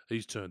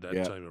 he's turned that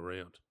yeah, team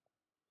around.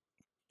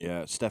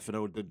 yeah,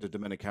 Stefano the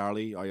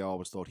Domenicali. I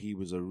always thought he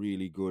was a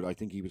really good. I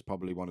think he was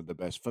probably one of the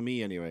best for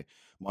me, anyway.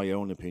 My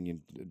own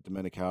opinion.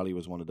 Domenicali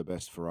was one of the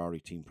best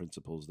Ferrari team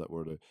principals that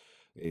were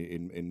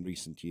in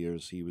recent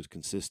years. He was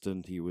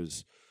consistent. He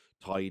was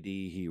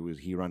tidy.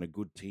 He ran a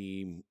good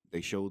team.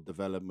 They showed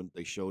development.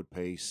 They showed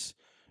pace.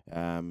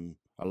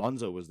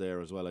 Alonso was there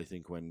as well. I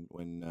think when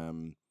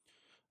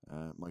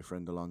my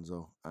friend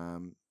Alonso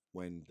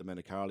when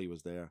Domenicali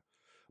was there.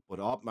 But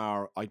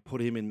Otmar, I'd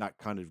put him in that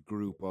kind of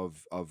group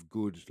of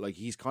good. Like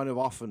he's kind of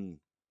often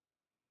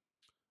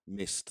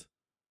missed,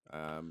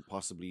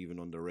 possibly even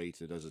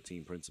underrated as a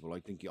team principal. I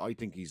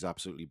think he's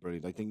absolutely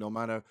brilliant. I think no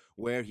matter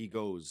where he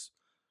goes,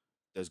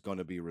 there's going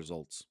to be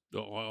results.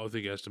 I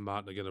think Aston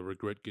Martin are going to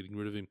regret getting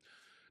rid of him.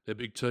 Now,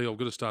 Big T, I've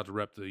got to start to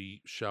wrap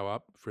the show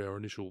up for our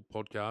initial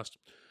podcast.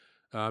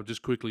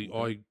 Just quickly, Okay.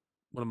 I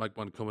want to make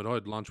one comment. I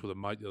had lunch with a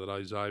mate the other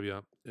day,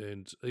 Xavier,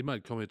 and he made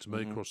a comment to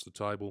me across the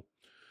table.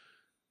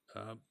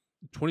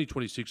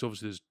 2026,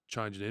 obviously, there's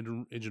change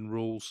in engine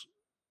rules.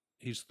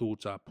 His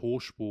thoughts are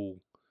Porsche will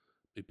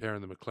be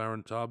powering the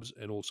McLaren tubs,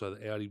 and also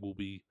the Audi will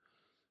be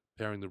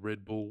powering the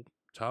Red Bull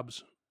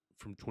tubs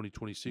from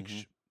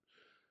 2026.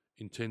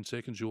 In 10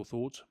 seconds, your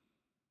thoughts?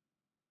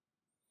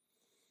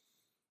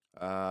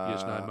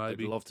 Yes, no, I'd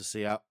maybe. love to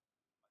see out.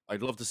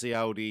 I'd love to see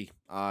Audi.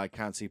 I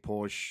can't see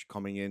Porsche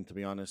coming in, to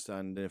be honest.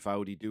 And if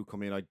Audi do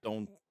come in, I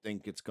don't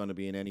think it's going to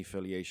be in any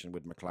affiliation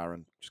with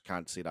McLaren. Just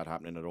can't see that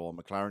happening at all.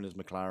 McLaren is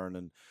McLaren,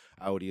 and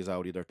Audi is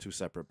Audi. They're two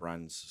separate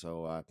brands.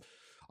 So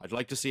I'd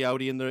like to see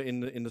Audi in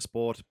the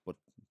sport, but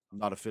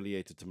not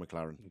affiliated to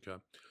McLaren.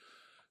 Okay.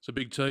 So,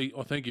 Big T,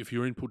 I thank you for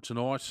your input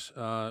tonight,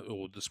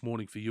 or this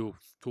morning for you, of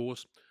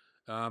course.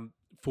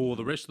 For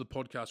the rest of the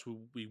podcast,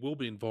 we will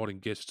be inviting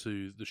guests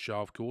to the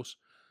show, of course.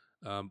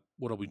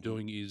 What I'll be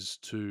doing is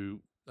to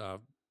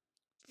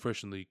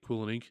freshen the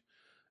quill and ink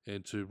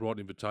and to write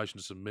an invitation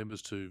to some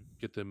members to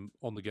get them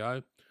on the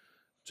go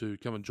to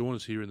come and join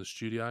us here in the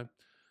studio.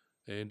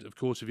 And, of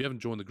course, if you haven't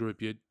joined the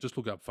group yet, just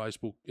look up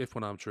Facebook,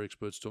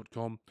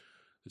 f1armchairexperts.com.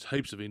 There's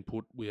heaps of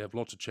input. We have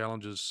lots of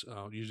challenges,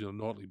 usually on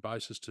a nightly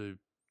basis, to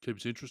keep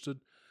us interested,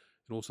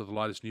 and also the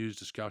latest news,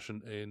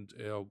 discussion, and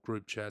our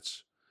group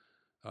chats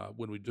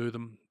when we do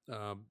them.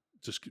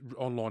 Just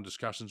online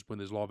discussions when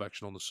there's live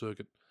action on the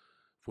circuit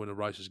for when a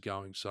race is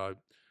going. So if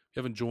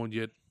you haven't joined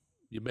yet,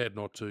 you're mad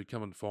not to.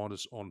 Come and find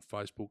us on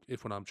Facebook,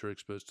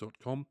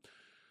 f1armchairexperts.com.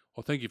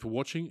 I thank you for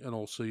watching, and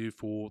I'll see you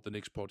for the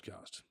next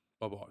podcast.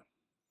 Bye-bye.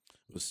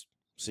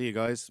 See you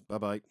guys.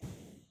 Bye-bye.